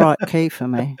isn't the right key for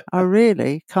me. Oh,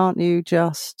 really? Can't you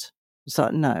just? It's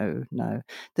like, no.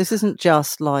 This isn't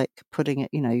just like putting it,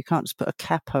 you can't just put a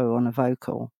capo on a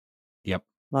vocal. Yep.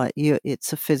 Like,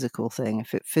 it's a physical thing.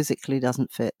 If it physically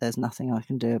doesn't fit, there's nothing I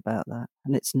can do about that.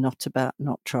 And it's not about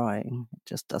not trying. It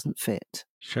just doesn't fit.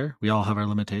 Sure. We all have our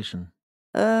limitation.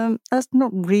 That's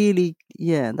not really,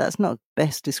 that's not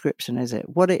best description, is it?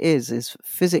 What it is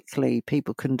physically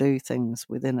people can do things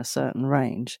within a certain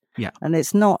range. Yeah. And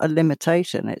it's not a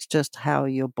limitation. It's just how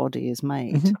your body is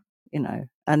made, and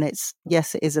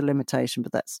yes, it is a limitation,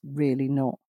 but that's really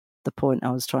not the point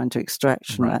I was trying to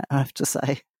extract from that, I have to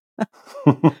say.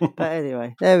 But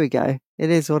anyway, there we go. It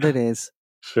is what it is.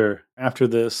 Sure. After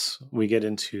this, we get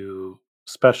into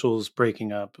specials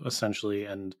breaking up, essentially,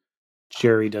 and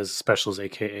Jerry does specials,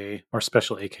 aka, or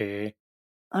special, aka.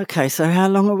 Okay, so how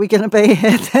long are we going to be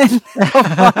here then?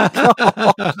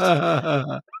 Oh my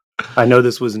God. I know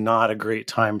this was not a great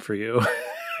time for you.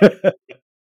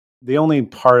 The only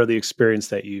part of the experience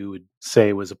that you would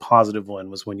say was a positive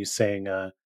one was when you sang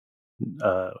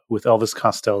with Elvis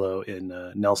Costello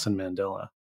in Nelson Mandela.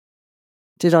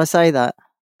 Did I say that?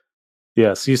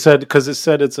 Yes, you said, because it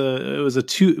was a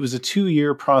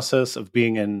 2-year process of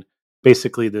being in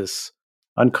basically this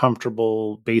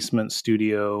uncomfortable basement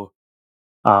studio,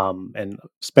 and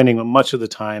spending much of the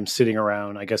time sitting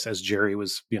around, I guess, as Jerry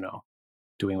was,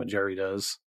 doing what Jerry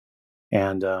does,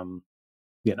 and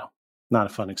not a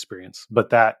fun experience. But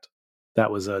that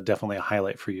was definitely a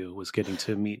highlight for you, was getting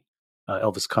to meet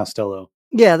Elvis Costello.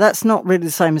 Yeah, that's not really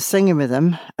the same as singing with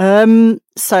him.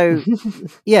 So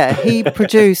yeah, he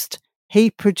produced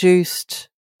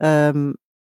the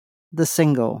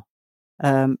single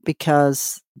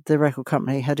because the record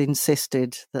company had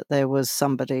insisted that there was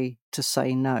somebody to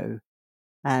say no,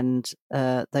 and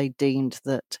they deemed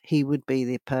that he would be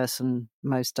the person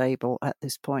most able at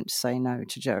this point to say no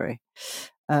to Jerry.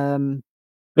 And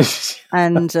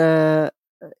I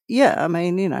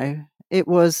mean, it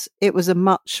was a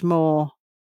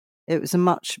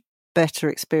much better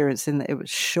experience in that it was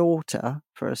shorter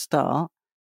for a start,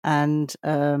 and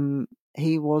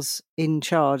he was in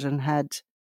charge and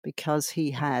because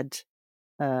he had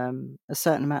a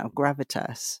certain amount of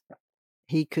gravitas,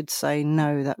 he could say,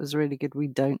 no, that was really good, we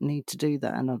don't need to do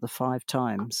that another 5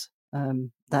 times.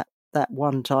 That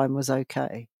one time was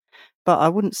okay, but I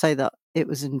wouldn't say that it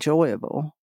was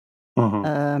enjoyable.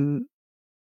 Mm-hmm.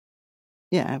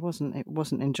 It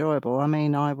wasn't enjoyable. I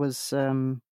mean, it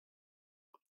wasn't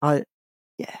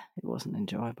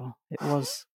enjoyable. It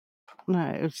was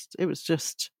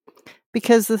just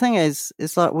because the thing is,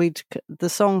 it's like the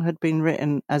song had been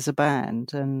written as a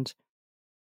band, and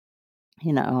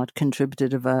I'd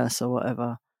contributed a verse or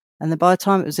whatever, and then by the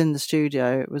time it was in the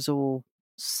studio, it was all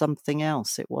something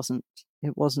else. It wasn't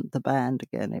the band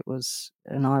again.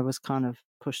 And I was kind of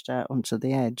pushed out onto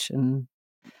the edge, and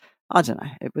I don't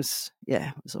know. It was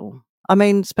all. I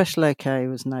mean, Special OK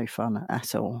was no fun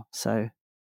at all. So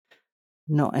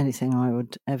not anything I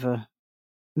would ever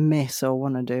miss or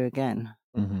want to do again.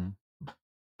 Mm-hmm.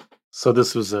 So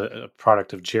this was a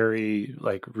product of Jerry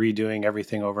like redoing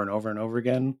everything over and over and over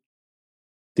again.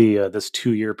 This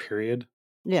 2-year period.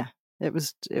 Yeah, it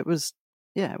was.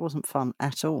 Yeah, it wasn't fun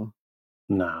at all.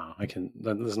 No,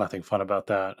 there's nothing fun about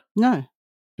that. No.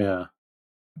 Yeah.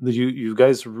 You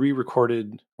guys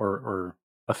re-recorded or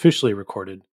officially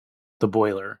recorded The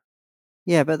Boiler.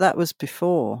 Yeah, but that was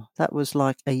before. That was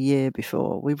like a year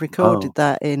before. We recorded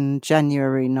that in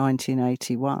January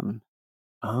 1981.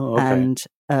 Oh, okay.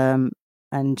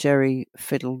 And Jerry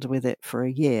fiddled with it for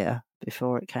a year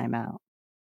before it came out.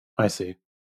 I see.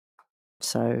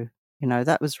 So,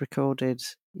 that was recorded.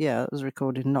 Yeah, it was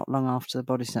recorded not long after the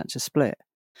Bodysnatchers split.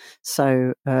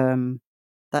 So, it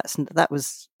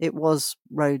was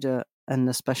Rhoda and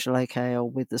the Special OK, or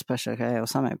with the Special OK or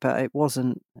something, but it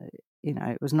wasn't,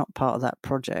 it was not part of that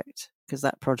project, because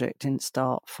that project didn't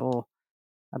start for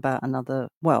about another,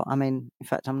 in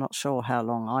fact, I'm not sure how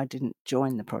long. I didn't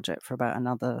join the project for about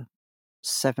another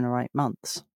 7 or 8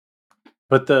 months.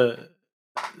 But the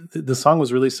song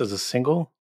was released as a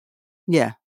single?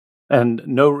 Yeah. And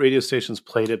no radio stations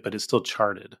played it, but it still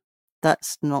charted.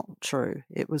 That's not true.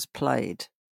 It was played.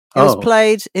 It was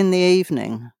played in the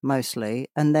evening, mostly.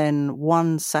 And then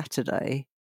one Saturday,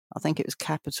 I think it was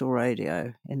Capital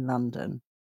Radio in London,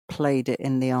 played it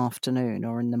in the afternoon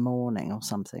or in the morning or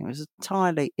something. It was an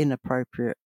entirely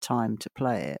inappropriate time to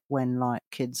play it, when like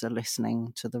kids are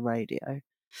listening to the radio.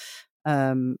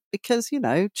 Because,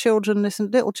 little children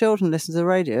listen to the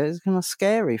radio. It's kind of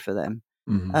scary for them.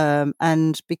 Mm-hmm.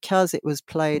 And because it was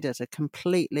played at a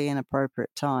completely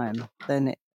inappropriate time,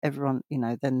 then everyone,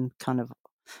 then kind of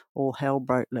all hell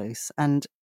broke loose. And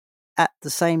at the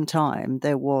same time,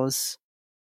 there was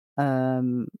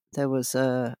a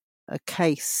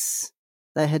case.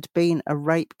 There had been a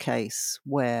rape case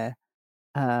where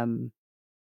an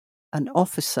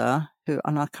officer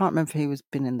and I can't remember if he was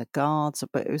been in the Guards,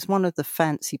 but it was one of the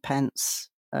fancy pants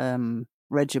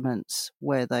regiments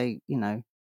where they,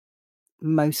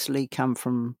 mostly come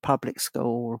from public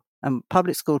school, and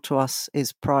public school to us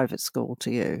is private school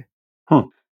to you.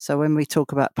 So when we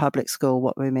talk about public school,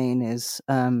 what we mean is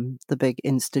the big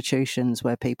institutions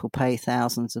where people pay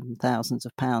thousands and thousands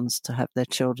of pounds to have their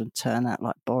children turn out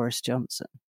like Boris Johnson,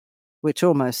 which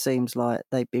almost seems like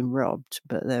they've been robbed,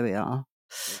 but there we are.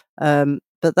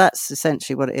 But that's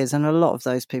essentially what it is. And a lot of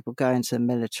those people go into the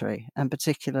military, and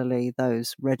particularly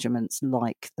those regiments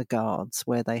like the Guards,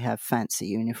 where they have fancy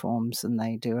uniforms and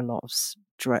they do a lot of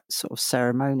sort of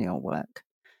ceremonial work.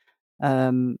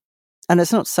 And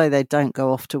it's not to say they don't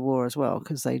go off to war as well,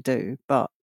 because they do. But,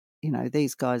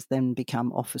 these guys then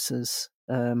become officers.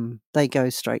 They go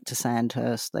straight to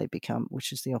Sandhurst,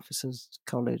 which is the officers'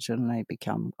 college, and they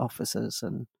become officers.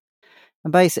 And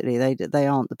basically they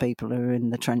aren't the people who are in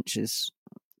the trenches.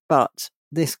 But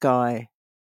this guy,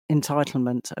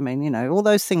 entitlement, I mean, all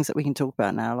those things that we can talk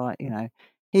about now, like,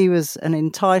 he was an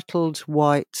entitled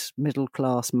white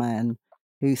middle-class man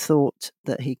who thought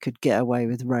that he could get away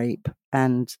with rape.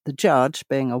 And the judge,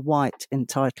 being a white,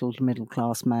 entitled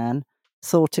middle-class man,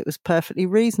 thought it was perfectly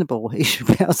reasonable he should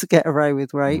be able to get away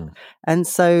with rape. And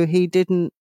so he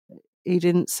didn't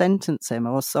sentence him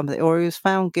or something, or he was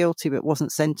found guilty but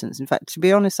wasn't sentenced. In fact, to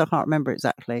be honest, I can't remember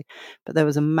exactly, but there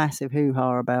was a massive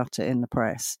hoo-ha about it in the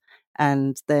press.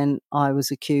 And then I was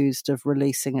accused of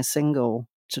releasing a single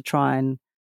to try and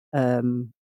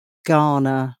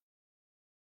garner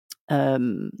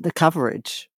the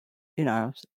coverage.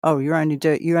 Oh, you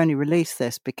only release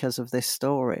this because of this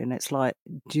story. And it's like,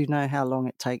 do you know how long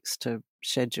it takes to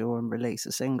schedule and release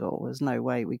a single? There's no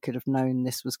way we could have known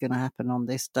this was going to happen on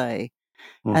this day.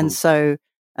 And so,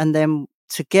 and then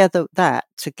together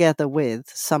with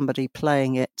somebody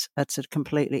playing it at a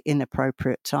completely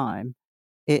inappropriate time,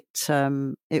 it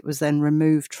was then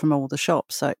removed from all the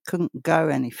shops. So it couldn't go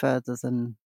any further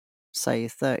than, say,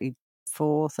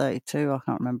 34, 32, I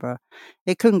can't remember.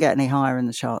 It couldn't get any higher in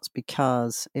the charts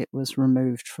because it was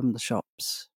removed from the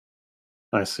shops.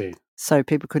 I see. So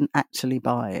people couldn't actually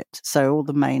buy it. So all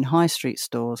the main high street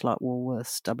stores like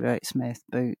Woolworths, WH Smith,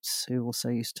 Boots, who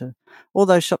also all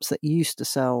those shops that used to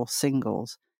sell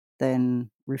singles,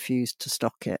 then refused to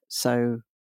stock it. So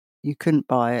you couldn't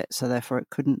buy it. So therefore it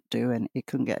couldn't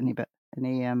get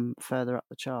any further up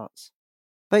the charts.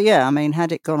 But yeah, I mean,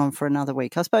 had it gone on for another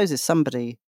week, I suppose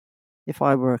if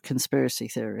I were a conspiracy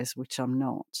theorist, which I'm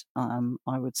not,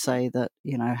 I would say that,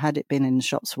 had it been in the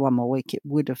shops for one more week, it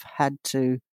would have had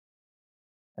to,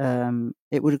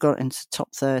 it would have got into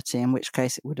top 30, in which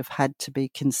case it would have had to be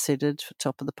considered for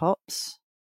Top of the Pops,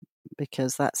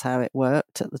 because that's how it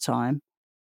worked at the time.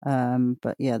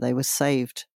 But yeah, they were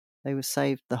saved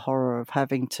the horror of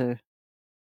having to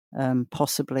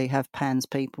possibly have Pan's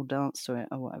people dance to it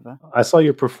or whatever. I saw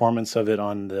your performance of it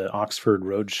on the Oxford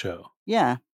Roadshow.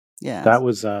 Yeah. That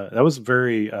was a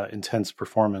very intense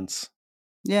performance.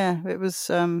 Yeah, it was.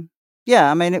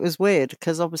 Yeah, I mean, it was weird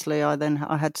because obviously I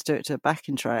had to do it to a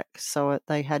backing track, so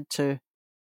they had to.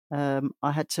 I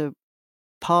had to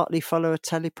partly follow a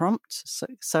teleprompt,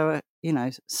 so it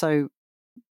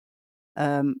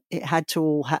had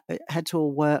to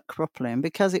all work properly, and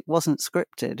because it wasn't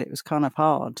scripted, it was kind of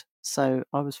hard. So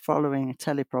I was following a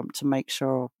teleprompt to make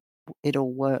sure it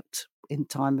all worked in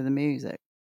time with the music.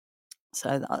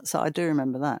 So I do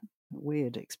remember that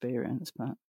weird experience.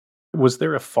 But was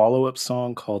there a follow-up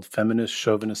song called "Feminist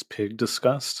Chauvinist Pig"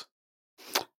 discussed?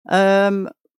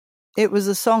 It was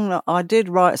a song that I did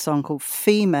write a song called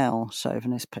 "Female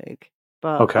Chauvinist Pig,"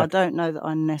 but okay. I don't know that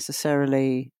I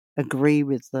necessarily agree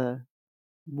with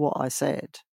what I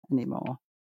said anymore.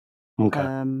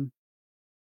 Okay.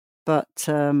 But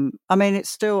I mean, it's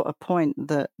still a point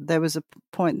that there was a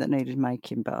point that needed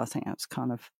making, but I think that's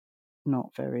kind of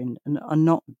not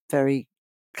very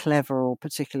clever or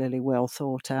particularly well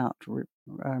thought out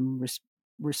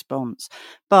response.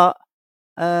 But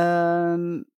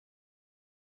I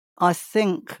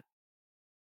think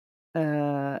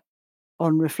on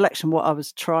reflection, what I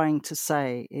was trying to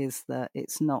say is that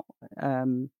it's not,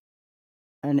 and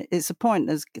it's a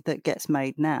point that gets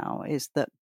made now, is that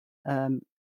I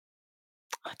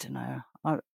don't know.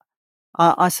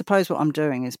 I suppose what I'm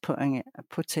doing is putting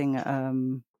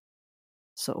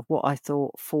sort of what I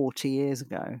thought 40 years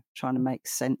ago, trying to make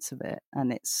sense of it.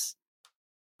 And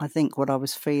I think what I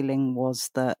was feeling was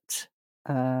that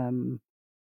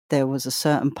there was a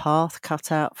certain path cut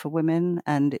out for women,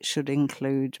 and it should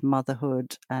include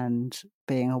motherhood and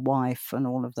being a wife and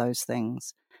all of those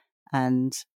things.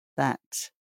 And that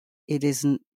it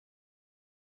isn't,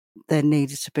 there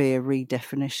needed to be a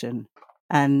redefinition.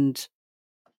 And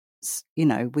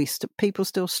people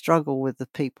still struggle with the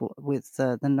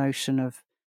notion of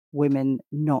women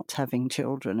not having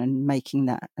children and making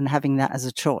that and having that as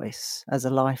a choice, as a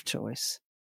life choice.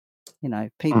 You know,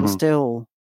 people still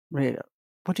really,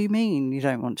 what do you mean you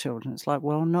don't want children? It's like,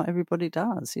 well, not everybody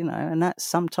does, you know, and that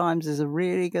sometimes is a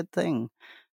really good thing.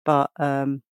 But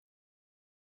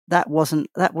that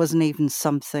wasn't even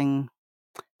something,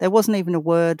 there wasn't even a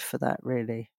word for that,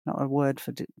 really. Not a word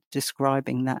for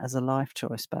describing that as a life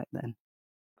choice back then.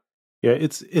 Yeah,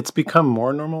 it's become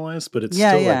more normalized, but it's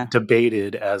still like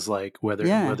debated as like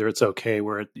whether it's okay.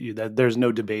 Where there's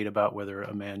no debate about whether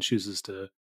a man chooses to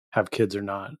have kids or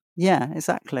not. Yeah,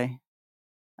 exactly.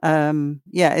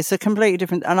 It's a completely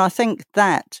different. And I think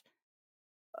that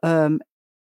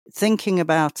thinking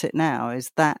about it now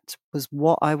is that was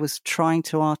what I was trying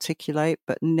to articulate,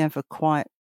 but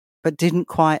didn't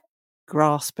quite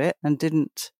grasp it, and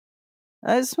didn't.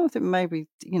 It's something maybe,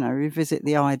 you know, revisit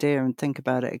the idea and think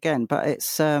about it again. But it's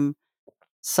so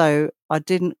I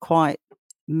didn't quite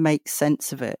make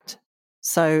sense of it.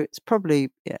 So it's probably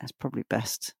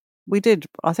best.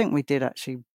 I think we did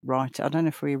actually write it. I don't know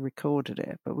if we recorded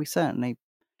it, but we certainly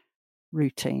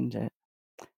routined it.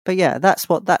 But yeah, that's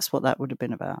what that would have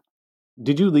been about.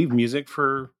 Did you leave music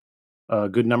for a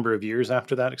good number of years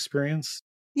after that experience?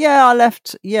 Yeah, I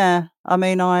left. Yeah, I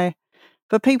mean,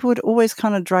 but people would always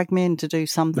kind of drag me in to do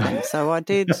something. So I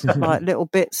did like little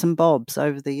bits and bobs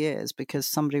over the years, because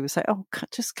somebody would say, "Oh,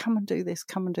 just come and do this,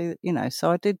 come and do that," you know. So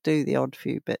I did do the odd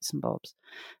few bits and bobs.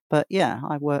 But yeah,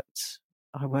 I worked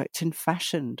in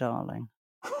fashion, darling.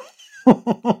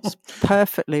 It's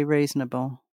perfectly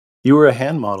reasonable. You were a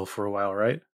hand model for a while,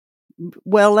 right?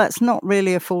 Well, that's not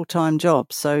really a full-time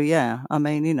job. So yeah, I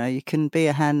mean, you know, you can be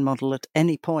a hand model at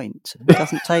any point. It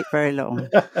doesn't take very long.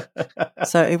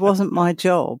 So it wasn't my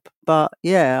job, but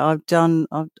yeah,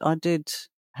 I did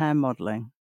hand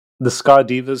modeling. The Ska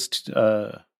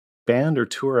Divas band or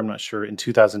tour, I'm not sure, in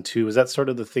 2002, was that sort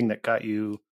of the thing that got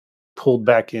you pulled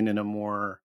back in a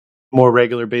more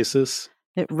regular basis?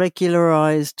 It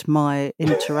regularized my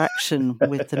interaction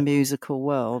with the musical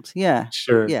world. Yeah.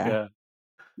 Sure. Yeah.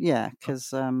 Yeah,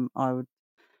 because I would,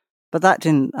 but that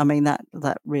didn't. I mean,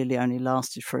 that really only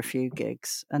lasted for a few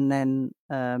gigs, and then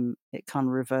it kind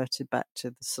of reverted back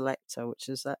to the Selector,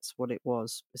 that's what it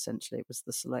was essentially. It was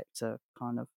the Selector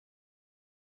kind of.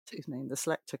 Excuse me, the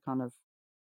Selector kind of.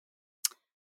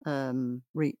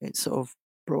 It's sort of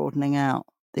broadening out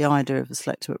the idea of the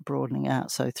Selector, but broadening out.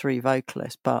 So 3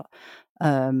 vocalists, but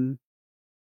yeah,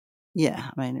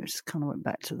 I mean, it just kind of went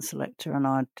back to the Selector, and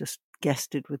I just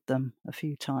guested with them a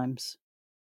few times.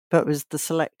 But it was the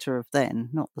Selector of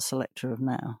then, not the Selector of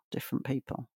now. Different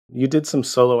people. You did some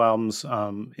solo albums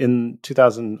in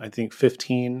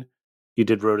 2015. You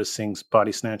did Rhoda Sings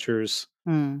Bodysnatchers.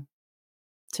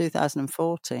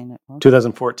 2014 it was.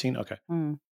 2014, okay.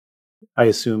 I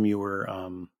assume you were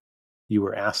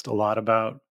asked a lot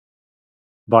about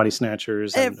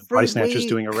Bodysnatchers and Bodysnatchers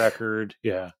doing a record.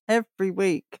 Yeah. Every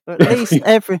week. At least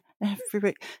every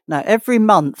week. No, every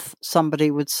month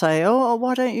somebody would say, "Oh,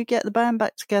 why don't you get the band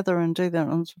back together and do that?"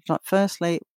 And like,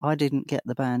 firstly, I didn't get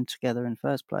the band together in the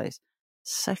first place.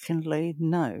 Secondly,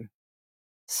 no.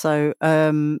 So,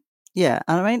 yeah,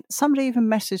 and I mean, somebody even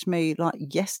messaged me like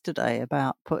yesterday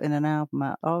about putting an album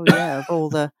out. Oh yeah, of all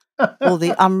the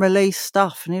unreleased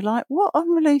stuff, and you're like, what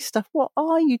unreleased stuff? What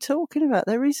are you talking about?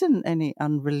 There isn't any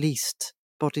unreleased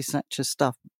Bodysnatchers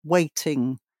stuff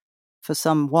waiting for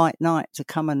some white knight to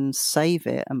come and save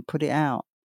it and put it out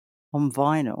on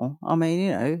vinyl. I mean,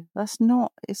 you know, it's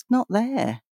not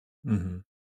there. Mm-hmm.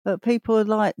 But people are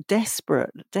like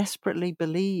desperately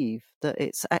believe that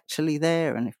it's actually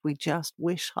there, and if we just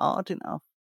wish hard enough,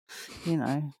 you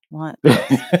know, like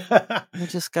we'll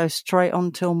just go straight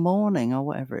on till morning or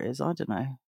whatever it is. I don't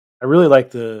know. I really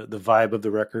like the vibe of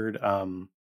the record.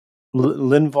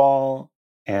 Linval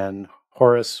and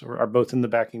Horace are both in the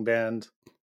backing band.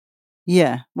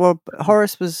 Yeah, well,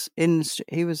 Horace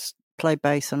played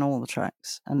bass on all the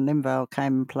tracks, and Linval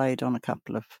came and played on a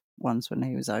couple of ones when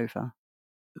he was over.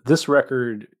 This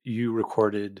record you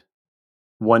recorded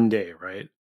one day, right?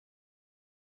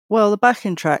 Well, the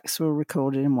backing tracks were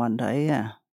recorded in one day,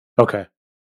 yeah. Okay.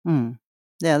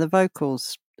 Yeah, the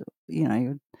vocals, you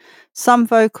know, some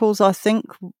vocals I think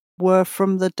were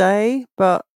from the day,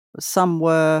 but some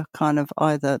were kind of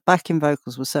either backing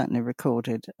vocals were certainly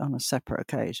recorded on a separate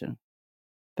occasion.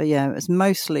 But yeah, it was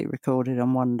mostly recorded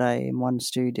on one day in one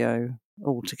studio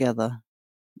all together.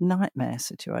 Nightmare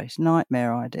situation,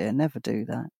 nightmare idea. Never do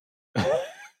that.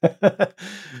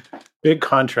 Big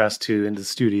contrast to in the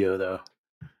studio, though.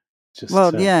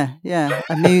 Yeah.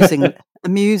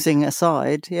 Amusing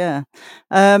aside, yeah.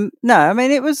 No, I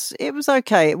mean it was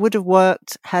okay. It would have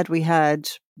worked had we had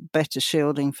better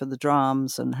shielding for the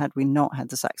drums, and had we not had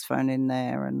the saxophone in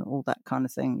there and all that kind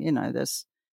of thing,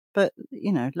 but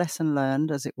lesson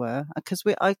learned, as it were,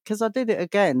 because I did it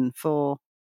again for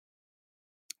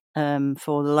the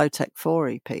Low Tech 4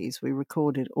 EPs. We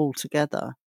recorded all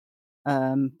together,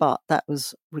 but that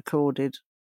was recorded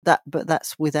but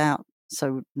that's without,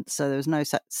 so there was no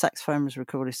saxophone was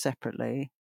recorded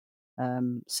separately,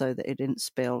 so that it didn't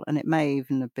spill, and it may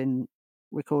even have been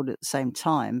recorded at the same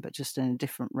time, but just in a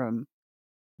different room.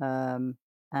 And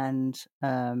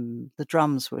the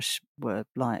drums were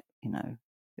like,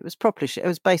 it was properly.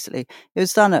 It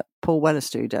was done at Paul Weller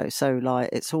Studio, so like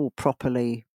it's all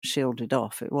properly shielded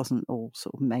off. It wasn't all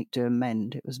sort of make, do, and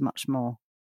mend. It was much more.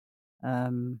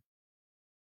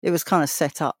 It was kind of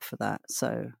set up for that,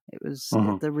 so it was.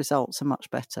 The results are much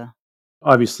better.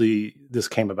 Obviously, this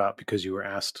came about because you were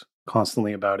asked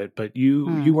constantly about it, but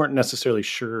you weren't necessarily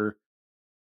sure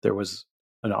there was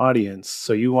an audience,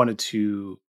 so you wanted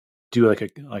to do like a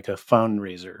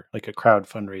fundraiser, like a crowd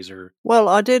fundraiser. Well,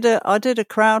 I did a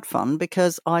crowd fund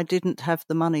because I didn't have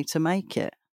the money to make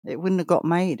it. It wouldn't have got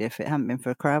made if it hadn't been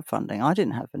for crowdfunding. I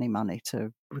didn't have any money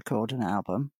to record an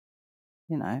album,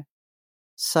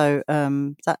 So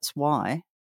that's why.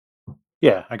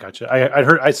 Yeah, I got you.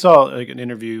 I saw like an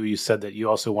interview. You said that you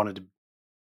also wanted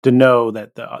to know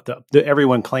that the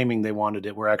everyone claiming they wanted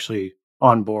it were actually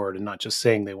on board and not just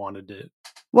saying they wanted it.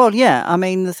 Well, yeah. I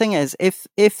mean, the thing is, if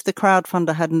the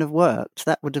crowdfunder hadn't have worked,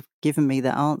 that would have given me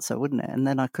that answer, wouldn't it? And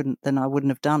then I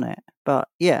wouldn't have done it. But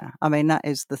yeah, I mean, that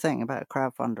is the thing about a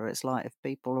crowdfunder. It's like if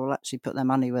people will actually put their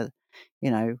money where,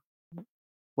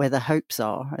 where their hopes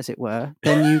are, as it were,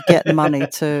 then you get the money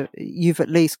you've at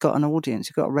least got an audience.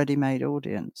 You've got a ready-made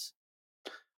audience.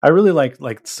 I really like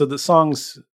so the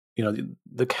songs,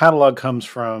 the catalog comes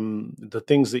from the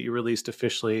things that you released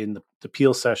officially and the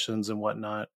Peel sessions and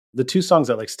whatnot. The two songs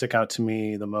that stick out to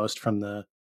me the most from the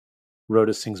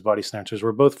Rhoda Sings Bodysnatchers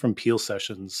were both from Peel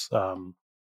sessions,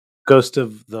 Ghost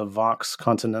of the Vox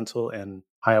Continental and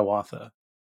Hiawatha.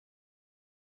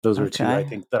 Those were two I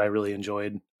think that I really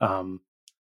enjoyed.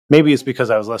 Maybe it's because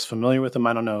I was less familiar with them.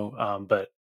 I don't know, but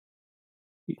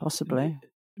possibly,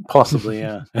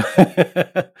 yeah.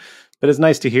 But it's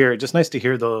nice to hear. Just nice to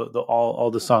hear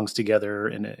all the songs together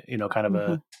in kind of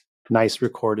a nice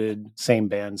recorded same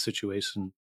band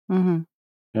situation. Mm-hmm.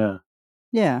 Yeah.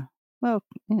 Yeah. Well,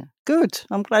 yeah. Good.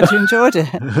 I'm glad you enjoyed it.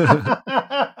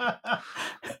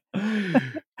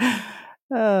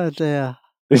 Oh dear.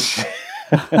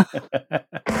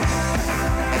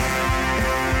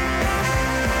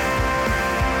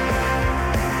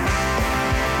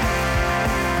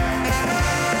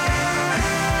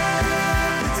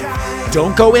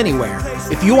 Don't go anywhere.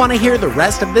 If you want to hear the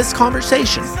rest of this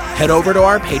conversation, head over to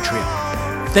our Patreon.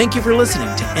 Thank you for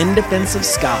listening to In Defense of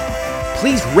Ska.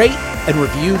 Please rate and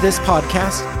review this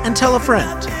podcast and tell a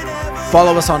friend.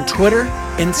 Follow us on Twitter,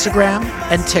 Instagram,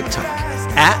 and TikTok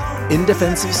at In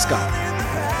Defense of Ska.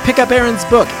 Pick up Aaron's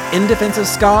book, In Defense of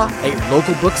Ska, at your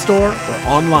local bookstore or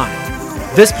online.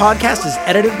 This podcast is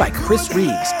edited by Chris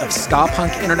Reeves of Ska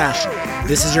Punk International.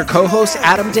 This is your co-host,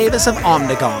 Adam Davis of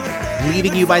Omnigong,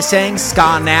 leaving you by saying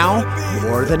ska now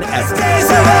more than ever.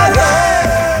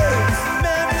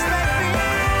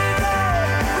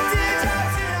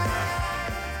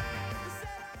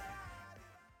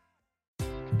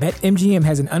 BetMGM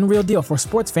has an unreal deal for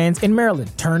sports fans in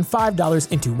Maryland. Turn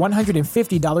 $5 into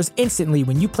 $150 instantly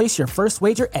when you place your first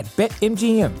wager at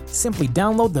BetMGM. Simply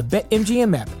download the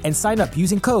BetMGM app and sign up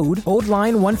using code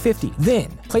OldLine150.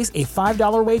 Then, place a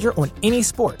 $5 wager on any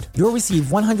sport. You'll receive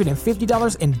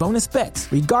 $150 in bonus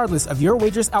bets, regardless of your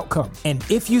wager's outcome. And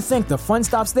if you think the fun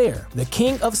stops there, the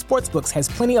king of sportsbooks has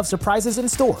plenty of surprises in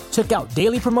store. Check out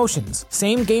daily promotions,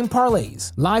 same-game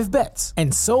parlays, live bets,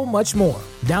 and so much more.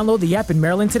 Download the app in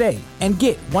Maryland today and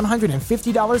get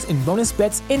 $150 in bonus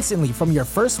bets instantly from your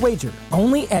first wager.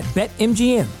 Only at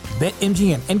BetMGM.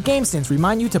 BetMGM and GameSense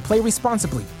remind you to play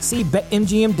responsibly. See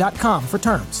BetMGM.com for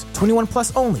terms. 21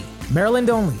 plus only. Maryland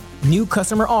only. New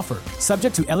customer offer.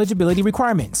 Subject to eligibility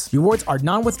requirements. Rewards are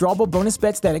non-withdrawable bonus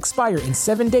bets that expire in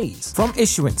 7 days. From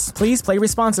issuance, please play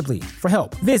responsibly. For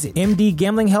help, visit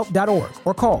mdgamblinghelp.org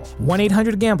or call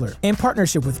 1-800-GAMBLER in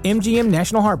partnership with MGM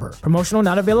National Harbor. Promotional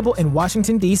not available in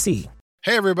Washington, D.C.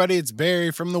 Hey, everybody, it's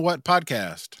Barry from the What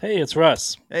Podcast. Hey, it's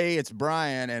Russ. Hey, it's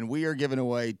Brian, and we are giving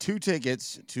away 2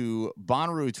 tickets to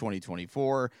Bonnaroo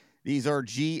 2024. These are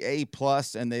GA+,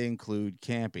 and they include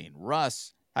camping.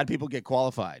 Russ, how do people get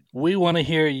qualified? We want to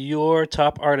hear your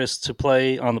top artists to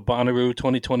play on the Bonnaroo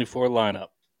 2024 lineup.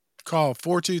 Call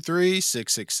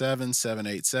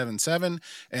 423-667-7877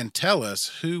 and tell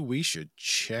us who we should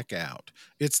check out.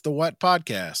 It's the What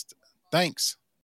Podcast. Thanks.